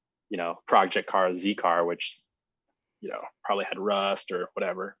than, project car, Z car, which, probably had rust or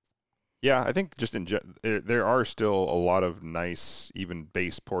whatever. Yeah, I think just there are still a lot of nice, even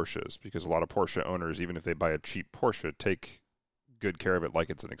base Porsches, because a lot of Porsche owners, even if they buy a cheap Porsche, take good care of it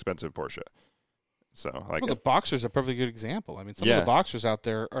like it's an expensive Porsche. So the Boxer's a perfectly good example. I mean, some of the Boxers out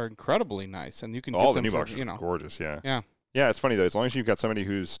there are incredibly nice, and you can all get them the new for, Boxers are gorgeous. Yeah. Yeah, it's funny though. As long as you've got somebody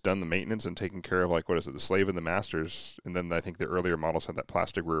who's done the maintenance and taken care of, like, what is it, the Slave and the Masters, and then I think the earlier models had that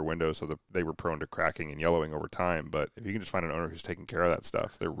plastic rear window, so that they were prone to cracking and yellowing over time. But if you can just find an owner who's taking care of that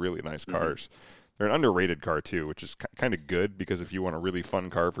stuff, they're really nice cars. They're an underrated car too, which is kind of good, because if you want a really fun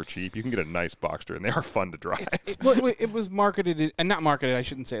car for cheap, you can get a nice Boxster, and they are fun to drive. It was marketed, and not marketed, I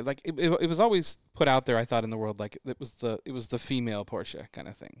shouldn't say. Like it was always put out there, I thought, in the world, like it was the female Porsche kind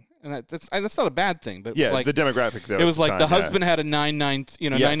of thing, and that's not a bad thing. But yeah, like, the demographic though. It was like the husband had a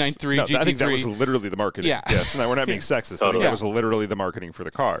 993 GT3. I think that was literally the marketing. Yeah, we're not being sexist. Totally. I think that was literally the marketing for the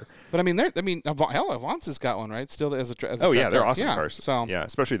car. But Avance has got one, right? Still as a they're awesome cars. So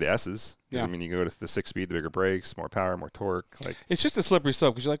especially the S's. Yeah. I mean, you go to the 6-speed, the bigger brakes, more power, more torque. Like, it's just a slippery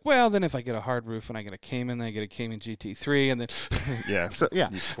slope, because you're like, well, then if I get a hard roof and I get a Cayman, then I get a Cayman GT3, and then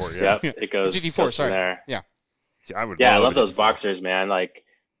it goes GT4. Sorry, there. Yeah, I love those Boxers, man. Like,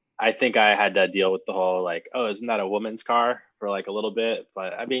 I think I had to deal with the whole like, oh, isn't that a woman's car for like a little bit?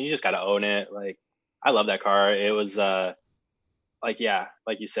 But I mean, you just got to own it. Like, I love that car. It was like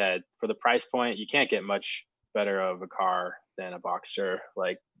you said, for the price point, you can't get much better of a car than a Boxster.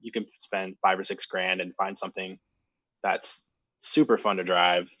 Like, you can spend $5 or $6 grand and find something that's super fun to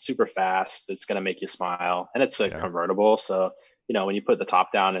drive, super fast. It's going to make you smile, and it's a convertible. So, when you put the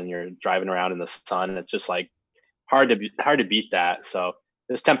top down and you're driving around in the sun, it's just like hard to beat that. So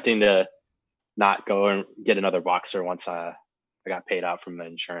it's tempting to not go and get another Boxster once I got paid out from the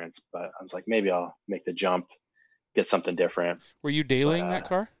insurance, but I was like, maybe I'll make the jump, get something different. Were you dailying that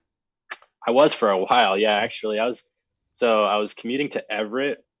car? I was for a while. Yeah, actually I was commuting to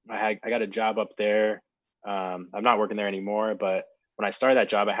Everett. I got a job up there. I'm not working there anymore, but when I started that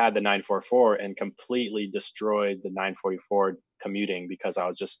job, I had the 944 and completely destroyed the 944 commuting because I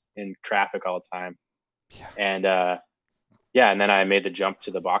was just in traffic all the time. Yeah. And and then I made the jump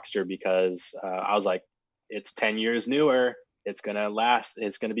to the Boxster because I was like, it's 10 years newer. It's going to last.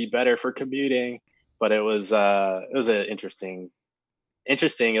 It's going to be better for commuting. But it was an interesting.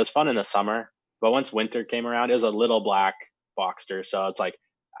 It was fun in the summer, but once winter came around, it was a little black Boxster. So it's like,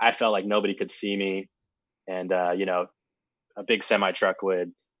 I felt like nobody could see me. And, a big semi truck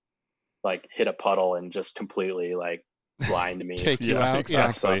would like hit a puddle and just completely like blind me. Take you out.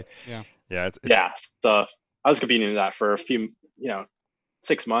 Exactly. It's So I was competing in that for a few,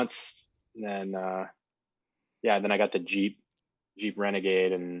 6 months. And then I got the Jeep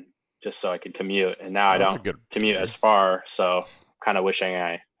Renegade, and just so I could commute. And now I don't commute as far. So kind of wishing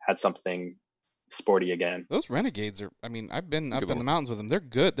I had something sporty again. Those Renegades are, I've been up in the mountains with them. They're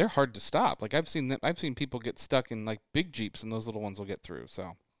good. They're hard to stop. Like I've seen people get stuck in like big Jeeps, and those little ones will get through.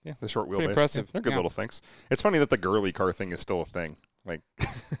 So yeah, the short wheelbase. Impressive. Yeah, they're good little things. It's funny that the girly car thing is still a thing. Like,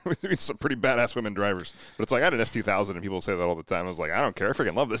 we some pretty badass women drivers, but it's like I had an S2000, and people say that all the time. I was like, I don't care, I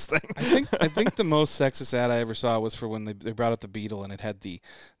freaking love this thing. I think the most sexist ad I ever saw was for when they brought out the Beetle, and it had the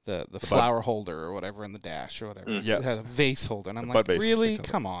flower holder or whatever in the dash or whatever. Yeah. It had a vase holder, and I'm like, really?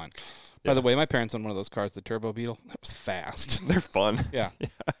 Come on. By the way, my parents owned one of those cars, the Turbo Beetle. That was fast. They're fun. Yeah. It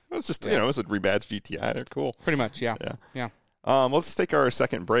was just, it was a rebadged GTI. They're cool. Pretty much, yeah. Let's take our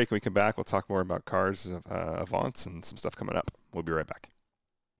second break. When we come back, we'll talk more about cars, Avance, and some stuff coming up. We'll be right back.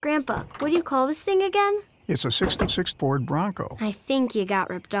 Grandpa, what do you call this thing again? It's a 66 Ford Bronco. I think you got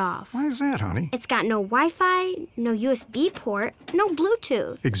ripped off. Why is that, honey? It's got no Wi-Fi, no USB port, no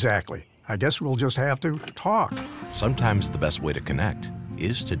Bluetooth. Exactly. I guess we'll just have to talk. Sometimes the best way to connect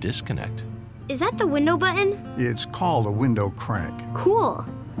is to disconnect. Is that the window button? It's called a window crank. Cool.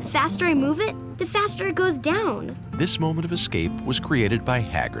 The faster I move it, the faster it goes down. This moment of escape was created by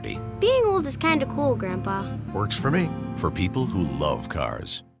Haggerty Being old is kinda cool, Grandpa. Works for me. for people who love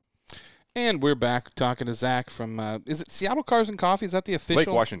cars. And we're back talking to Zach from, is it Seattle Cars and Coffee? Is that the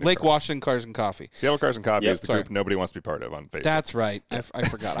official? Lake Washington Cars and Coffee. Seattle Cars and Coffee Yep, is the group nobody wants to be part of on Facebook. That's right. I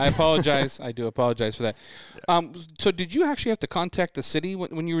forgot. I apologize. I do apologize for that. So did you actually have to contact the city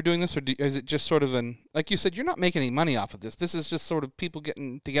when you were doing this, or is it just sort of like you said, you're not making any money off of this. This is just sort of people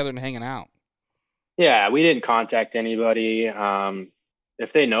getting together and hanging out. Yeah, we didn't contact anybody.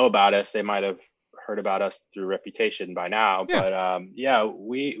 If they know about us, they might have heard about us through reputation by now. Yeah. But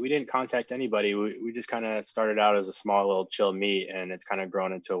we didn't contact anybody. We just kind of started out as a small little chill meet, and it's kind of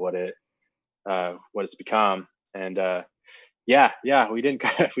grown into what it's become. And we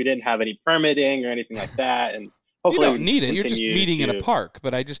didn't have any permitting or anything like that. And hopefully you don't need it. You're just continue meeting in a to- park.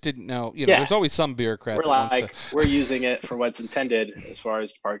 But I just didn't know. Yeah. There's always some bureaucrat We're that wants like to. we're using it for what's intended as far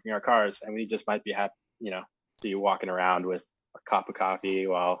as parking our cars, and we just might be happy, be walking around with a cup of coffee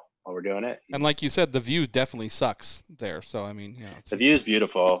while we're doing it. And like you said, the view definitely sucks there. So I mean, The view is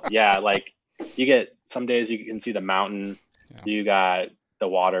beautiful. Yeah, like you get some days you can see the mountain. Yeah. You got the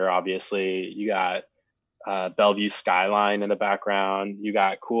water, obviously. You got Bellevue skyline in the background. You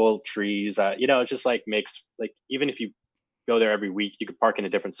got cool trees. It just like makes like even if you go there every week, you could park in a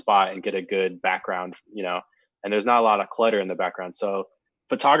different spot and get a good background. And there's not a lot of clutter in the background. So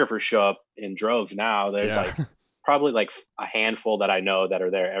photographers show up in droves now. There's like probably like a handful that I know that are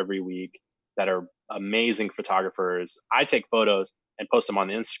there every week that are amazing photographers. I take photos and post them on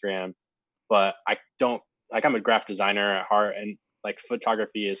the Instagram, but I don't I'm a graphic designer at heart, and like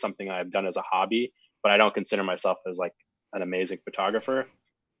photography is something I've done as a hobby, but I don't consider myself as like an amazing photographer.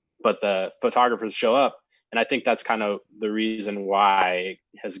 But the photographers show up, and I think that's kind of the reason why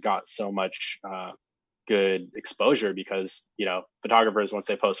it has got so much good exposure, because photographers, once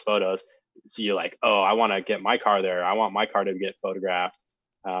they post photos, see you like, oh, I want to get my car there. I want my car to get photographed.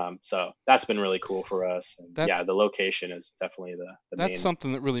 So that's been really cool for us. And the location is definitely the that's main.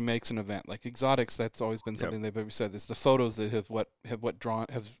 something that really makes an event like Exotics. That's always been something they've always said. Is the photos that have what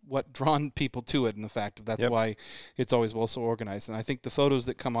drawn people to it, and the fact of that's why it's always well so organized. And I think the photos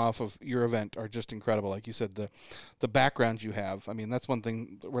that come off of your event are just incredible. Like you said, the background you have. I mean, that's one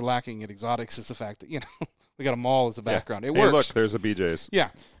thing that we're lacking at Exotics is the fact that we got a mall as a background. It Hey, works. look, there's a BJ's. Yeah.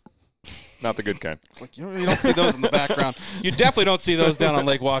 Not the good kind. Like you don't see those in the background. You definitely don't see those down on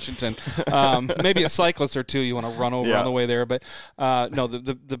Lake Washington. Maybe a cyclist or two you want to run over on the way there, but no,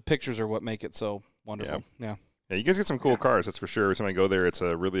 the pictures are what make it so wonderful. Yeah, you guys get some cool cars, that's for sure. Every time I go there, it's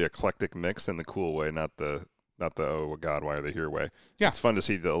a really eclectic mix in the cool way, not the oh God, why are they here way. Yeah, it's fun to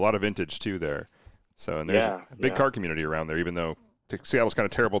see a lot of vintage too there. So and there's a big car community around there, even though Seattle's kind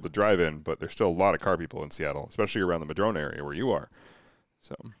of terrible to drive in, but there's still a lot of car people in Seattle, especially around the Madrona area where you are.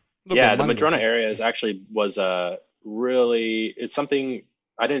 So. Yeah, the Madrona area was it's something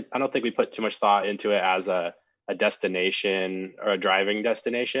I don't think we put too much thought into it as a destination or a driving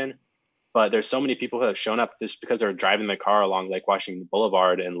destination, but there's so many people who have shown up just because they're driving their car along Lake Washington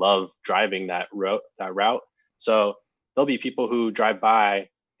Boulevard and love driving that route. So there'll be people who drive by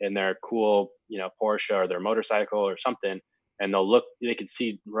in their cool, Porsche or their motorcycle or something, and they can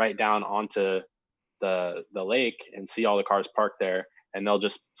see right down onto the lake and see all the cars parked there. And they'll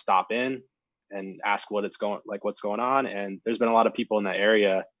just stop in and ask what's going on. And there's been a lot of people in that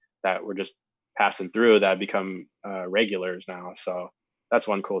area that were just passing through that become regulars now. So that's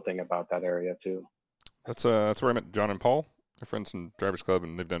one cool thing about that area too. That's where I met John and Paul, they're friends from Drivers Club,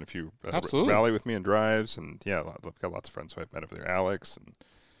 and they've done a few rally with me and drives. And I've got lots of friends who I've met over there, Alex, and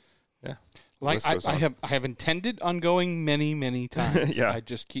like I have intended on going many, many times. I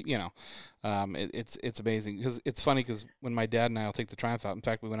just keep, it's amazing because it's funny because when my dad and I'll take the Triumph out. In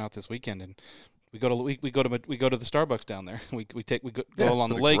fact, we went out this weekend and we go to the Starbucks down there. We go along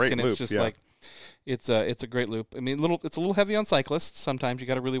the lake, and it's just like it's a great loop. I mean, it's a little heavy on cyclists. Sometimes you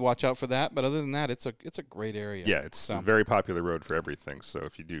got to really watch out for that. But other than that, it's a great area. Yeah, it's a very popular road for everything. So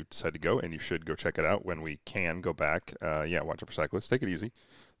if you do decide to go, and you should go check it out when we can go back. Watch out for cyclists. Take it easy.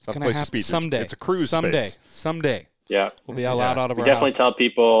 It's not the place to speed. Someday. It's a cruise space. Someday. Yeah. We'll be allowed out of our definitely house. tell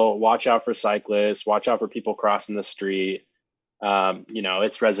people, watch out for cyclists, watch out for people crossing the street.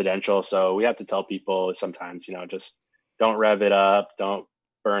 It's residential. So we have to tell people sometimes, just don't rev it up, don't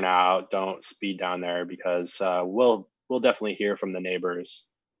burn out, don't speed down there, because we'll definitely hear from the neighbors.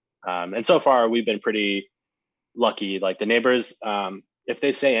 And so far we've been pretty lucky. Like the neighbors, if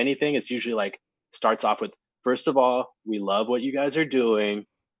they say anything, it's usually like starts off with, first of all, we love what you guys are doing.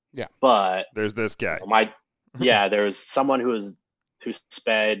 Yeah. But there's this guy. there was someone who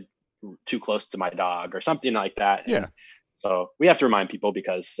sped too close to my dog or something like that. Yeah. And so we have to remind people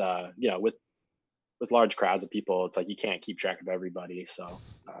because, with large crowds of people, it's like you can't keep track of everybody. So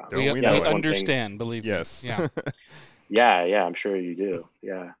Don't we yeah, know that's it? one thing. understand, believe me. Yes. Yeah. Yeah, I'm sure you do.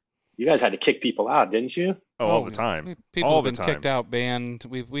 Yeah. You guys had to kick people out, didn't you? Oh, all the time. People all have the been time. kicked out, banned.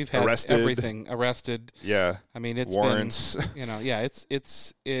 We've had Arrested. everything arrested. Yeah. I mean, it's Warrants. been,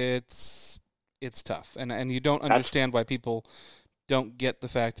 it's tough, and you don't understand why people don't get the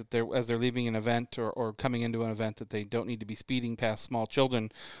fact that as they're leaving an event or coming into an event that they don't need to be speeding past small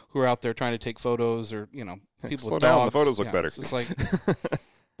children who are out there trying to take photos, or people Slow with down, dogs. the photos look better. It's just like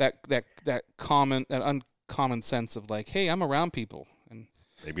that uncommon sense of like, hey, I'm around people, and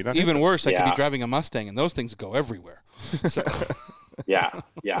Maybe not. even worse, I could be Yeah. driving a Mustang, and those things go everywhere. So, Yeah.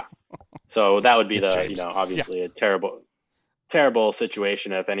 So that would be James. obviously a terrible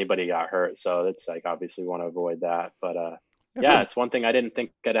situation if anybody got hurt. So it's like, obviously want to avoid that. But it's one thing I didn't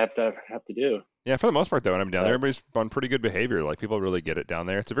think I'd have to do. Yeah, for the most part, though, when I'm down there, everybody's on pretty good behavior. Like, people really get it down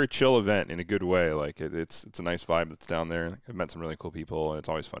there. It's a very chill event in a good way. Like, it's a nice vibe that's down there. Like, I've met some really cool people, and it's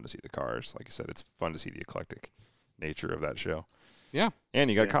always fun to see the cars. Like I said, it's fun to see the eclectic nature of that show. yeah. And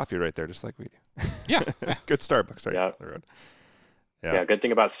you got coffee right there, just like we do. Yeah. Good Starbucks right Yeah. on the road. Yeah. Good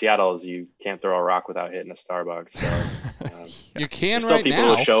thing about Seattle is you can't throw a rock without hitting a Starbucks. So You can still right people now.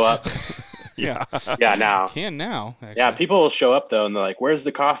 will show up. Yeah. Yeah, now. You can now. Actually. Yeah, people will show up though, and they're like, "Where's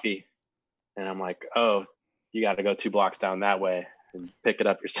the coffee?" And I'm like, "Oh, you got to go 2 blocks down that way and pick it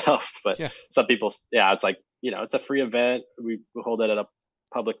up yourself." But Yeah. some people, it's like, it's a free event. We hold it at a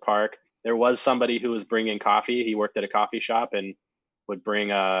public park. There was somebody who was bringing coffee. He worked at a coffee shop and would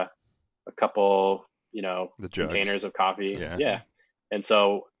bring a couple, The jugs. containers of coffee. Yeah. And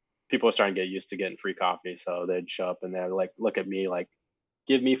so people were starting to get used to getting free coffee. So they'd show up and they're like, look at me like,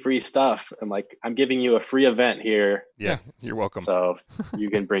 give me free stuff. I'm like, I'm giving you a free event here. Yeah, you're welcome. So you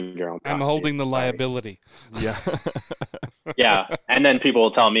can bring your own coffee. I'm holding the Sorry. liability. Yeah. Yeah. And then people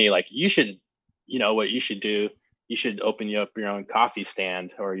will tell me like, you should, what you should do, you should open up your own coffee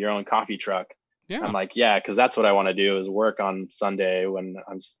stand or your own coffee truck. Yeah. I'm like, yeah, because that's what I want to do is work on Sunday when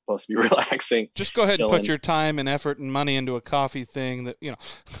I'm supposed to be relaxing. Just go ahead and chilling. put your time and effort and money into a coffee thing that, Yeah.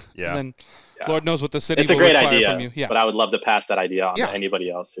 and then Yeah. Lord knows what the city It's a will great require idea, from you. Yeah. but I would love to pass that idea on Yeah. to anybody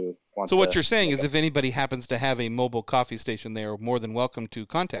else who wants So to. what you're saying is if anybody happens to have a mobile coffee station, they are more than welcome to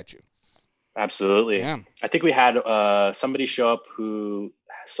contact you. Absolutely. Yeah. I think we had somebody show up who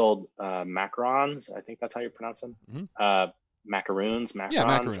sold macarons. I think that's how you pronounce them. Mhm. Macaroons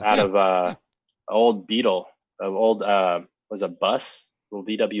macaroons, out yeah. of old Beetle, was a bus, little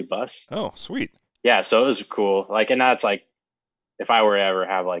VW bus. Oh, sweet. Yeah, so it was cool. Like, and that's like, if I were to ever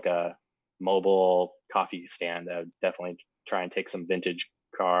have like a mobile coffee stand, I would definitely try and take some vintage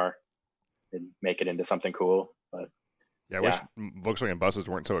car and make it into something cool. But Yeah, I wish Volkswagen buses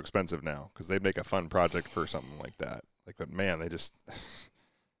weren't so expensive now because they'd make a fun project for something like that. Like, but man, they just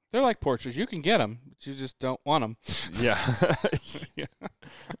They're like Porsches. You can get them, but you just don't want them. yeah.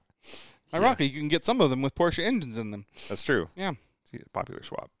 Ironically, you can get some of them with Porsche engines in them. That's true. Yeah. It's a popular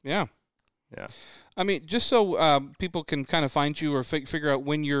swap. Yeah. Yeah. I mean, just so people can kind of find you or figure out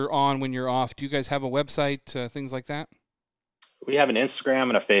when you're on, when you're off, do you guys have a website, things like that? we have an Instagram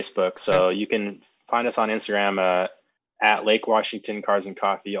and a Facebook. So you can find us on Instagram at Lake Washington Cars and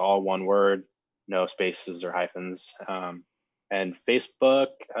Coffee, all one word, no spaces or hyphens. And Facebook,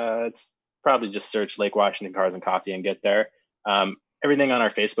 it's probably just search Lake Washington Cars and Coffee and get there. Everything on our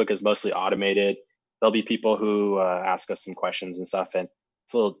Facebook is mostly automated. There'll be people who ask us some questions and stuff, and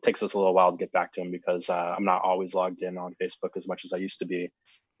it takes us a little while to get back to them because I'm not always logged in on Facebook as much as I used to be.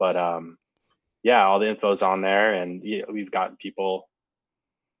 But yeah, all the info's on there, and we've gotten people,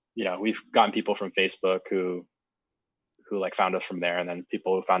 we've gotten people from Facebook who like found us from there, and then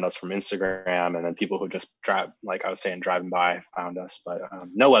people who found us from Instagram, and then people who just like I was saying, driving by found us. But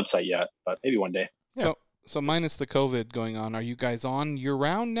no website yet, but maybe one day. Yeah. So minus the COVID going on, are you guys on year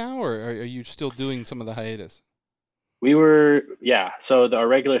round now, or are you still doing some of the hiatus? We were, yeah. So our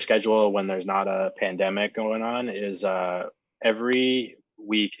regular schedule when there's not a pandemic going on is every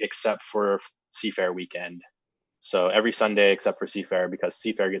week except for Seafair weekend. So every Sunday except for Seafair, because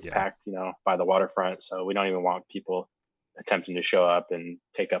Seafair gets packed, by the waterfront. So we don't even want people attempting to show up and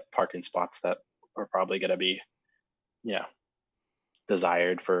take up parking spots that are probably going to be,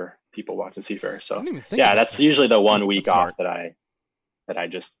 desired for people watching Seafair. So yeah, that's usually the 1 week off that I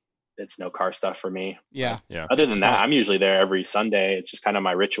just, it's no car stuff for me. Yeah. Yeah. Other than that, I'm usually there every Sunday. It's just kind of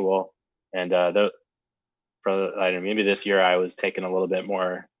my ritual. And maybe this year I was taking a little bit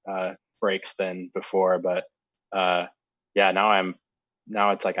more breaks than before, but now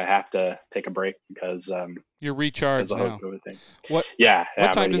it's like I have to take a break because You're recharged the whole now. COVID thing. What Yeah. what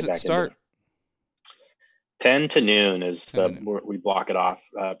I'm time ready to does get it back into start? 10 to noon is 10 to noon. we block it off.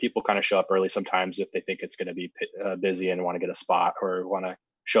 People kind of show up early sometimes if they think it's going to be busy and want to get a spot or want to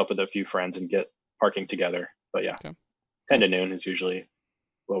show up with a few friends and get parking together. But yeah, Okay. 10 to noon is usually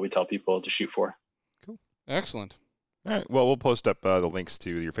what we tell people to shoot for. Excellent. All right. Well, we'll post up the links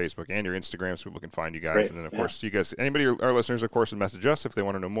to your Facebook and your Instagram so people can find you guys. Great. And then, of Yeah. course, you guys, anybody, our listeners, of course, would message us if they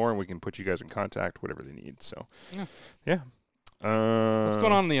want to know more, and we can put you guys in contact, whatever they need. So, yeah. What's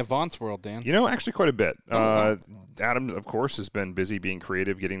going on in the Avance world, Dan? You know, actually quite a bit. wow. Adam, of course, has been busy being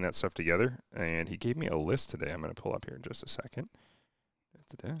creative, getting that stuff together, and he gave me a list today. I'm going to pull up here in just a second.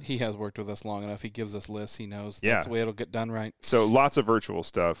 He has worked with us long enough. He gives us lists. He knows Yeah. that's the way it'll get done right. So lots of virtual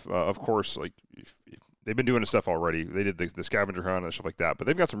stuff. Of course, like if they've been doing the stuff already. They did the scavenger hunt and stuff like that, but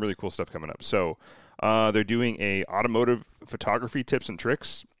they've got some really cool stuff coming up. So they're doing a automotive photography tips and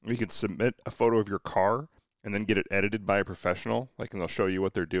tricks. You can submit a photo of your car and then get it edited by a professional. Like, and they'll show you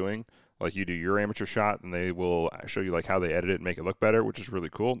what they're doing. Like, you do your amateur shot, and they will show you like how they edit it and make it look better, which is really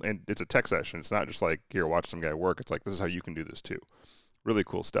cool. And it's a tech session. It's not just like, here, watch some guy work. It's like, this is how you can do this too. Really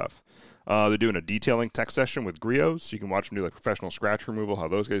cool stuff. They're doing a detailing tech session with Griots. So you can watch them do like professional scratch removal, how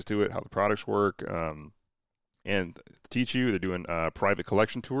those guys do it, how the products work, and teach you. They're doing private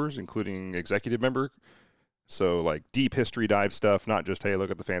collection tours, including executive member. So like deep history dive stuff, not just, hey, look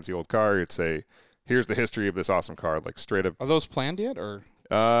at the fancy old car. It's here's the history of this awesome car, like straight up. Are those planned yet, or?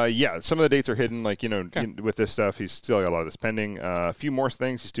 Yeah, some of the dates are hidden. Like, Okay. with this stuff, he's still got a lot of this pending. A few more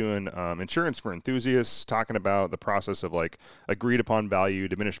things. He's doing insurance for enthusiasts, talking about the process of like agreed upon value,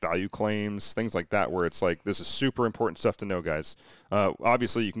 diminished value claims, things like that, where it's like, this is super important stuff to know, guys.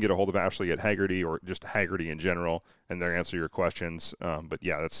 Obviously, you can get a hold of Ashley at Hagerty or just Hagerty in general, and they'll answer your questions. But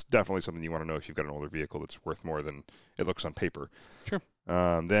yeah, that's definitely something you want to know if you've got an older vehicle that's worth more than it looks on paper. Sure.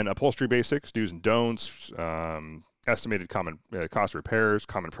 Then upholstery basics, do's and don'ts, estimated common cost repairs,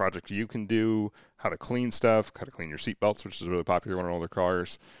 common projects you can do, how to clean stuff, how to clean your seat belts, which is a really popular one on older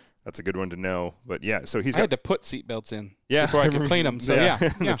cars. That's a good one to know. But yeah, so he's I had to put seatbelts in yeah, before I could clean them. So yeah.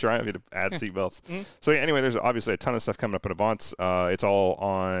 That's right. I had to add seat belts. Mhm. So yeah, anyway, there's obviously a ton of stuff coming up at Avance. It's all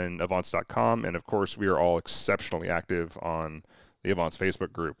on Avance.com, and of course, we are all exceptionally active on the Avance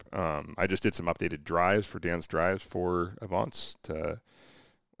Facebook group. I just did some updated drives for Dan's drives for Avance to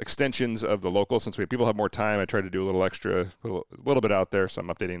extensions of the local. Since people have more time, I tried to do a little extra, a little bit out there, so I'm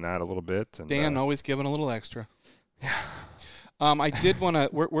updating that a little bit. And, Dan always giving a little extra. Yeah. I did want to.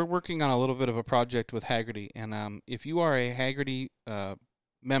 We're working on a little bit of a project with Hagerty, and if you are a Hagerty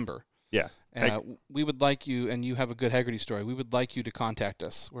member, yeah, we would like you, and you have a good Hagerty story. We would like you to contact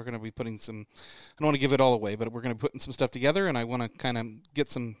us. We're going to be putting some. I don't want to give it all away, but we're going to be putting some stuff together, and I want to kind of get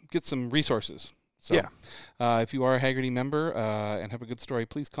some resources. So, yeah. If you are a Hagerty member and have a good story,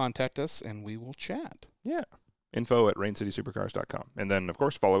 please contact us, and we will chat. Yeah. info@RainCitySupercars.com. And then, of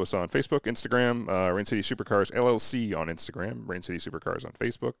course, follow us on Facebook, Instagram, Rain City Supercars LLC on Instagram, Rain City Supercars on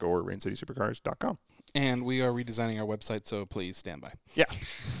Facebook, or RainCitySupercars.com. And we are redesigning our website, so please stand by. Yeah.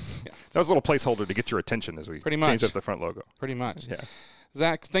 That was a little placeholder to get your attention as we changed up the front logo. Pretty much. Yeah.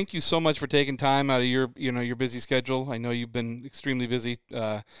 Zach, thank you so much for taking time out of your busy schedule. I know you've been extremely busy.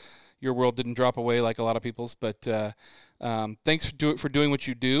 Your world didn't drop away like a lot of people's, but thanks for doing what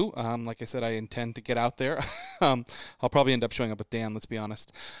you do. Like I said, I intend to get out there. I'll probably end up showing up with Dan. Let's be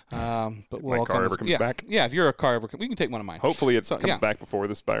honest. But we'll my car ever comes back. Yeah, if you're a car ever, we can take one of mine. Hopefully, it comes back before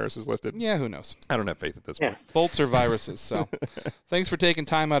this virus is lifted. Yeah, who knows? I don't have faith at this point. Bolts or viruses. So, thanks for taking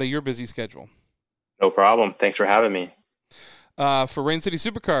time out of your busy schedule. No problem. Thanks for having me. For Rain City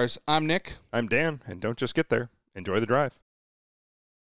Supercars, I'm Nick. I'm Dan, and don't just get there. Enjoy the drive.